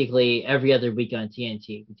that practically every other week on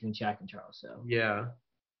TNT between Shaq and Charles. So yeah,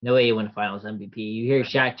 no way he won a Finals MVP. You hear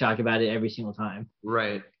Shaq talk about it every single time.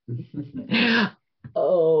 Right.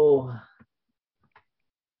 Oh,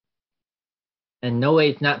 and no way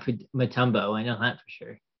it's not for Mutombo. I know that for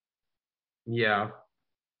sure. Yeah,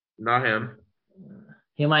 not him.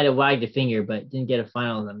 He might have wagged a finger, but didn't get a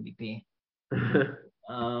Finals MVP.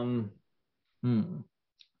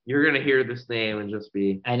 You're gonna hear this name and just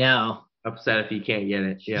be I know upset if you can't get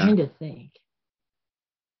it. Yeah. Trying to think.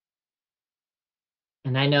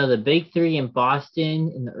 And I know the big three in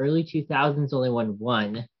Boston in the early 2000s only won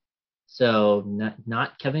 1. So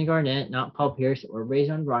not Kevin Garnett, not Paul Pierce or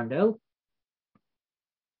Rajon Rondo.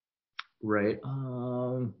 Right.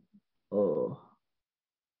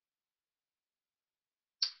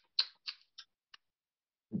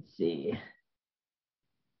 Let's see.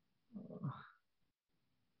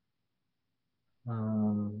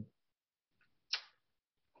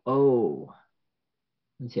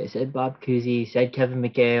 Let's see. I said Bob Cousy, said Kevin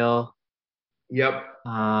McHale. Yep.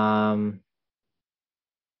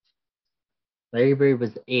 Larry Bird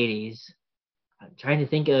was the 80s. I'm trying to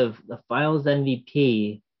think of the Finals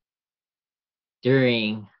MVP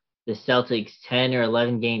during the Celtics 10 or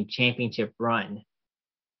 11 game championship run.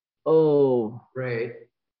 Oh, Right.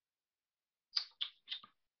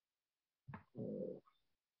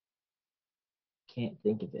 can't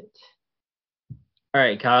think of it. All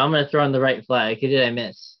right, Kyle, I'm gonna throw in the right flag. Who did I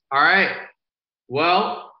miss? All right.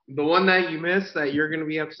 Well, the one that you missed that you're going to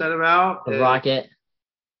be upset about The is Rocket.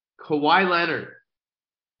 Kawhi Leonard.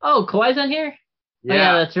 Oh, Kawhi's on here? Oh,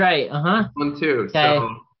 yeah, that's right. Uh-huh. 1-2. Okay.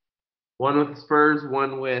 So one with the Spurs,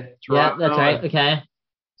 one with Yeah, Toronto. that's right. Okay.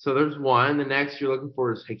 So there's one. The next you're looking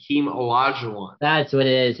for is Hakeem Olajuwon. That's what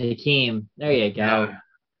it is, Hakeem. There you go. Yeah.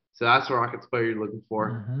 So that's the Rockets player you're looking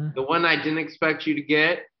for. The one I didn't expect you to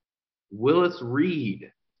get, Willis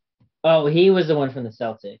Reed. Oh, he was the one from the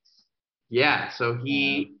Celtics. Yeah, so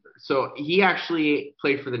he actually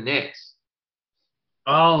played for the Knicks.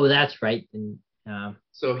 Oh, that's right.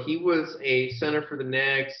 So he was a center for the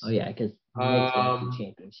Knicks. Oh yeah, because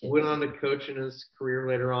went on to coach in his career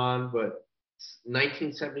later on, but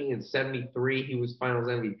 1970 and 73 he was Finals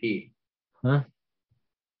MVP. Huh?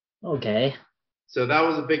 Okay. So that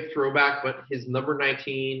was a big throwback, but his number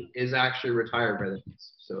 19 is actually retired by the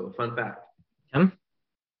Knicks. So fun fact.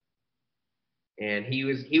 And he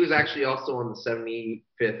was actually also on the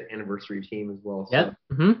 75th anniversary team as well. So yep.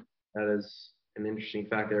 That is an interesting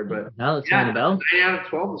fact there. But now let's ring the bell. 9 out of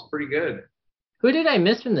 12 is pretty good. Who did I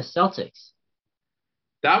miss from the Celtics?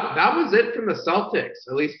 That was it from the Celtics,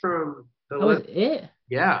 at least from the list. Was it?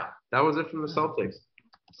 Yeah, that was it from the Celtics.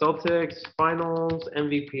 Celtics Finals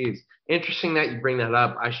MVPs. Interesting that you bring that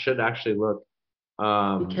up. I should actually look.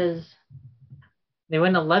 Because they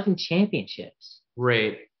won 11 championships.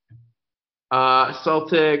 Right.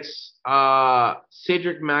 Celtics,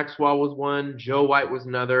 Cedric Maxwell was one, Joe White was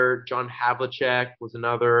another, John Havlicek was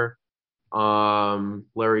another,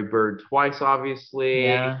 Larry Bird twice, obviously.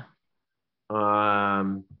 Yeah.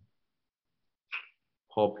 Paul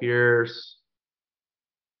Pierce.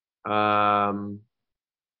 Yeah.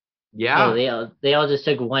 Oh, they all just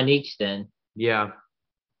took one each then. Yeah.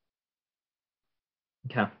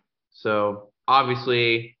 Okay. So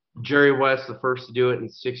obviously Jerry West, the first to do it in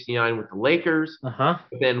 '69 with the Lakers. But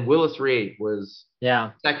then Willis Reed was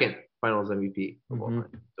second Finals MVP of all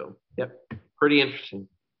time. So, yep, pretty interesting.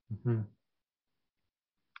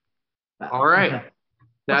 All right, okay.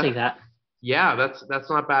 I'll take that. Yeah, that's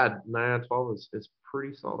not bad. 9 out of 12 is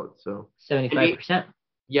pretty solid. So 75%.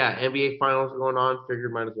 Yeah, NBA Finals are going on.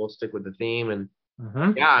 Figured might as well stick with the theme, and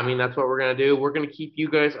yeah, I mean that's what we're gonna do. We're gonna keep you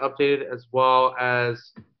guys updated as well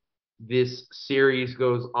as this series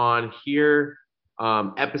goes on here.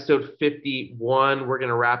 Episode 51, we're going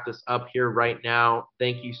to wrap this up here right now.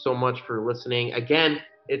 Thank you so much for listening. Again,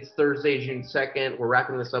 it's Thursday, June 2nd. We're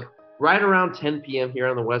wrapping this up right around 10 p.m. here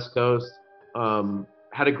on the West Coast.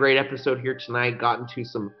 Had a great episode here tonight. Got into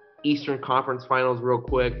some Eastern Conference Finals real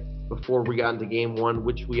quick before we got into Game 1,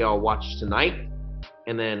 which we all watched tonight.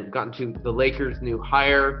 And then got into the Lakers' new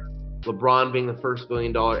hire, LeBron being the first $1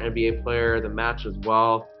 billion NBA player, the match as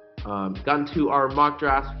well. Got into our mock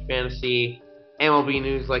drafts for fantasy, MLB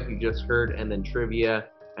news like you just heard, and then trivia.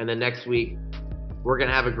 And then next week, we're going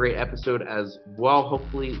to have a great episode as well.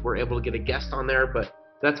 Hopefully, we're able to get a guest on there, but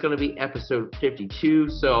that's going to be episode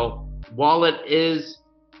 52. So while it is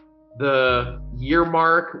the year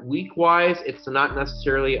mark week-wise, it's not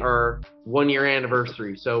necessarily our 1-year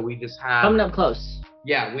anniversary. So we just have... coming up close.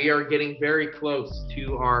 Yeah, we are getting very close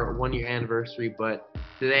to our 1-year anniversary, but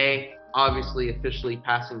today... obviously officially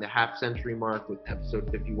passing the half-century mark with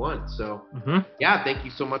episode 51. So, yeah, thank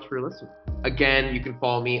you so much for listening. Again, you can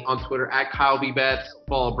follow me on Twitter at KyleBBets.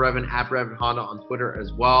 Follow Brevin at Brevin Honda on Twitter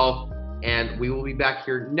as well. And we will be back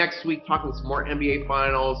here next week talking some more NBA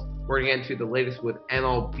Finals. We're going to get into the latest with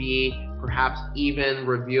MLB, perhaps even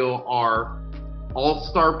reveal our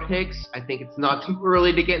all-star picks. I think it's not too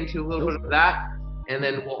early to get into a little bit of that. And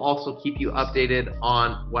then we'll also keep you updated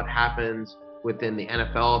on what happens within the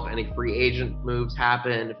NFL, if any free agent moves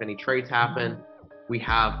happen, if any trades happen. We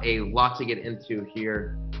have a lot to get into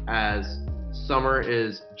here as summer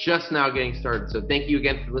is just now getting started. So thank you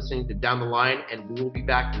again for listening to Down the Line, and we will be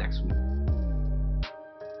back next week.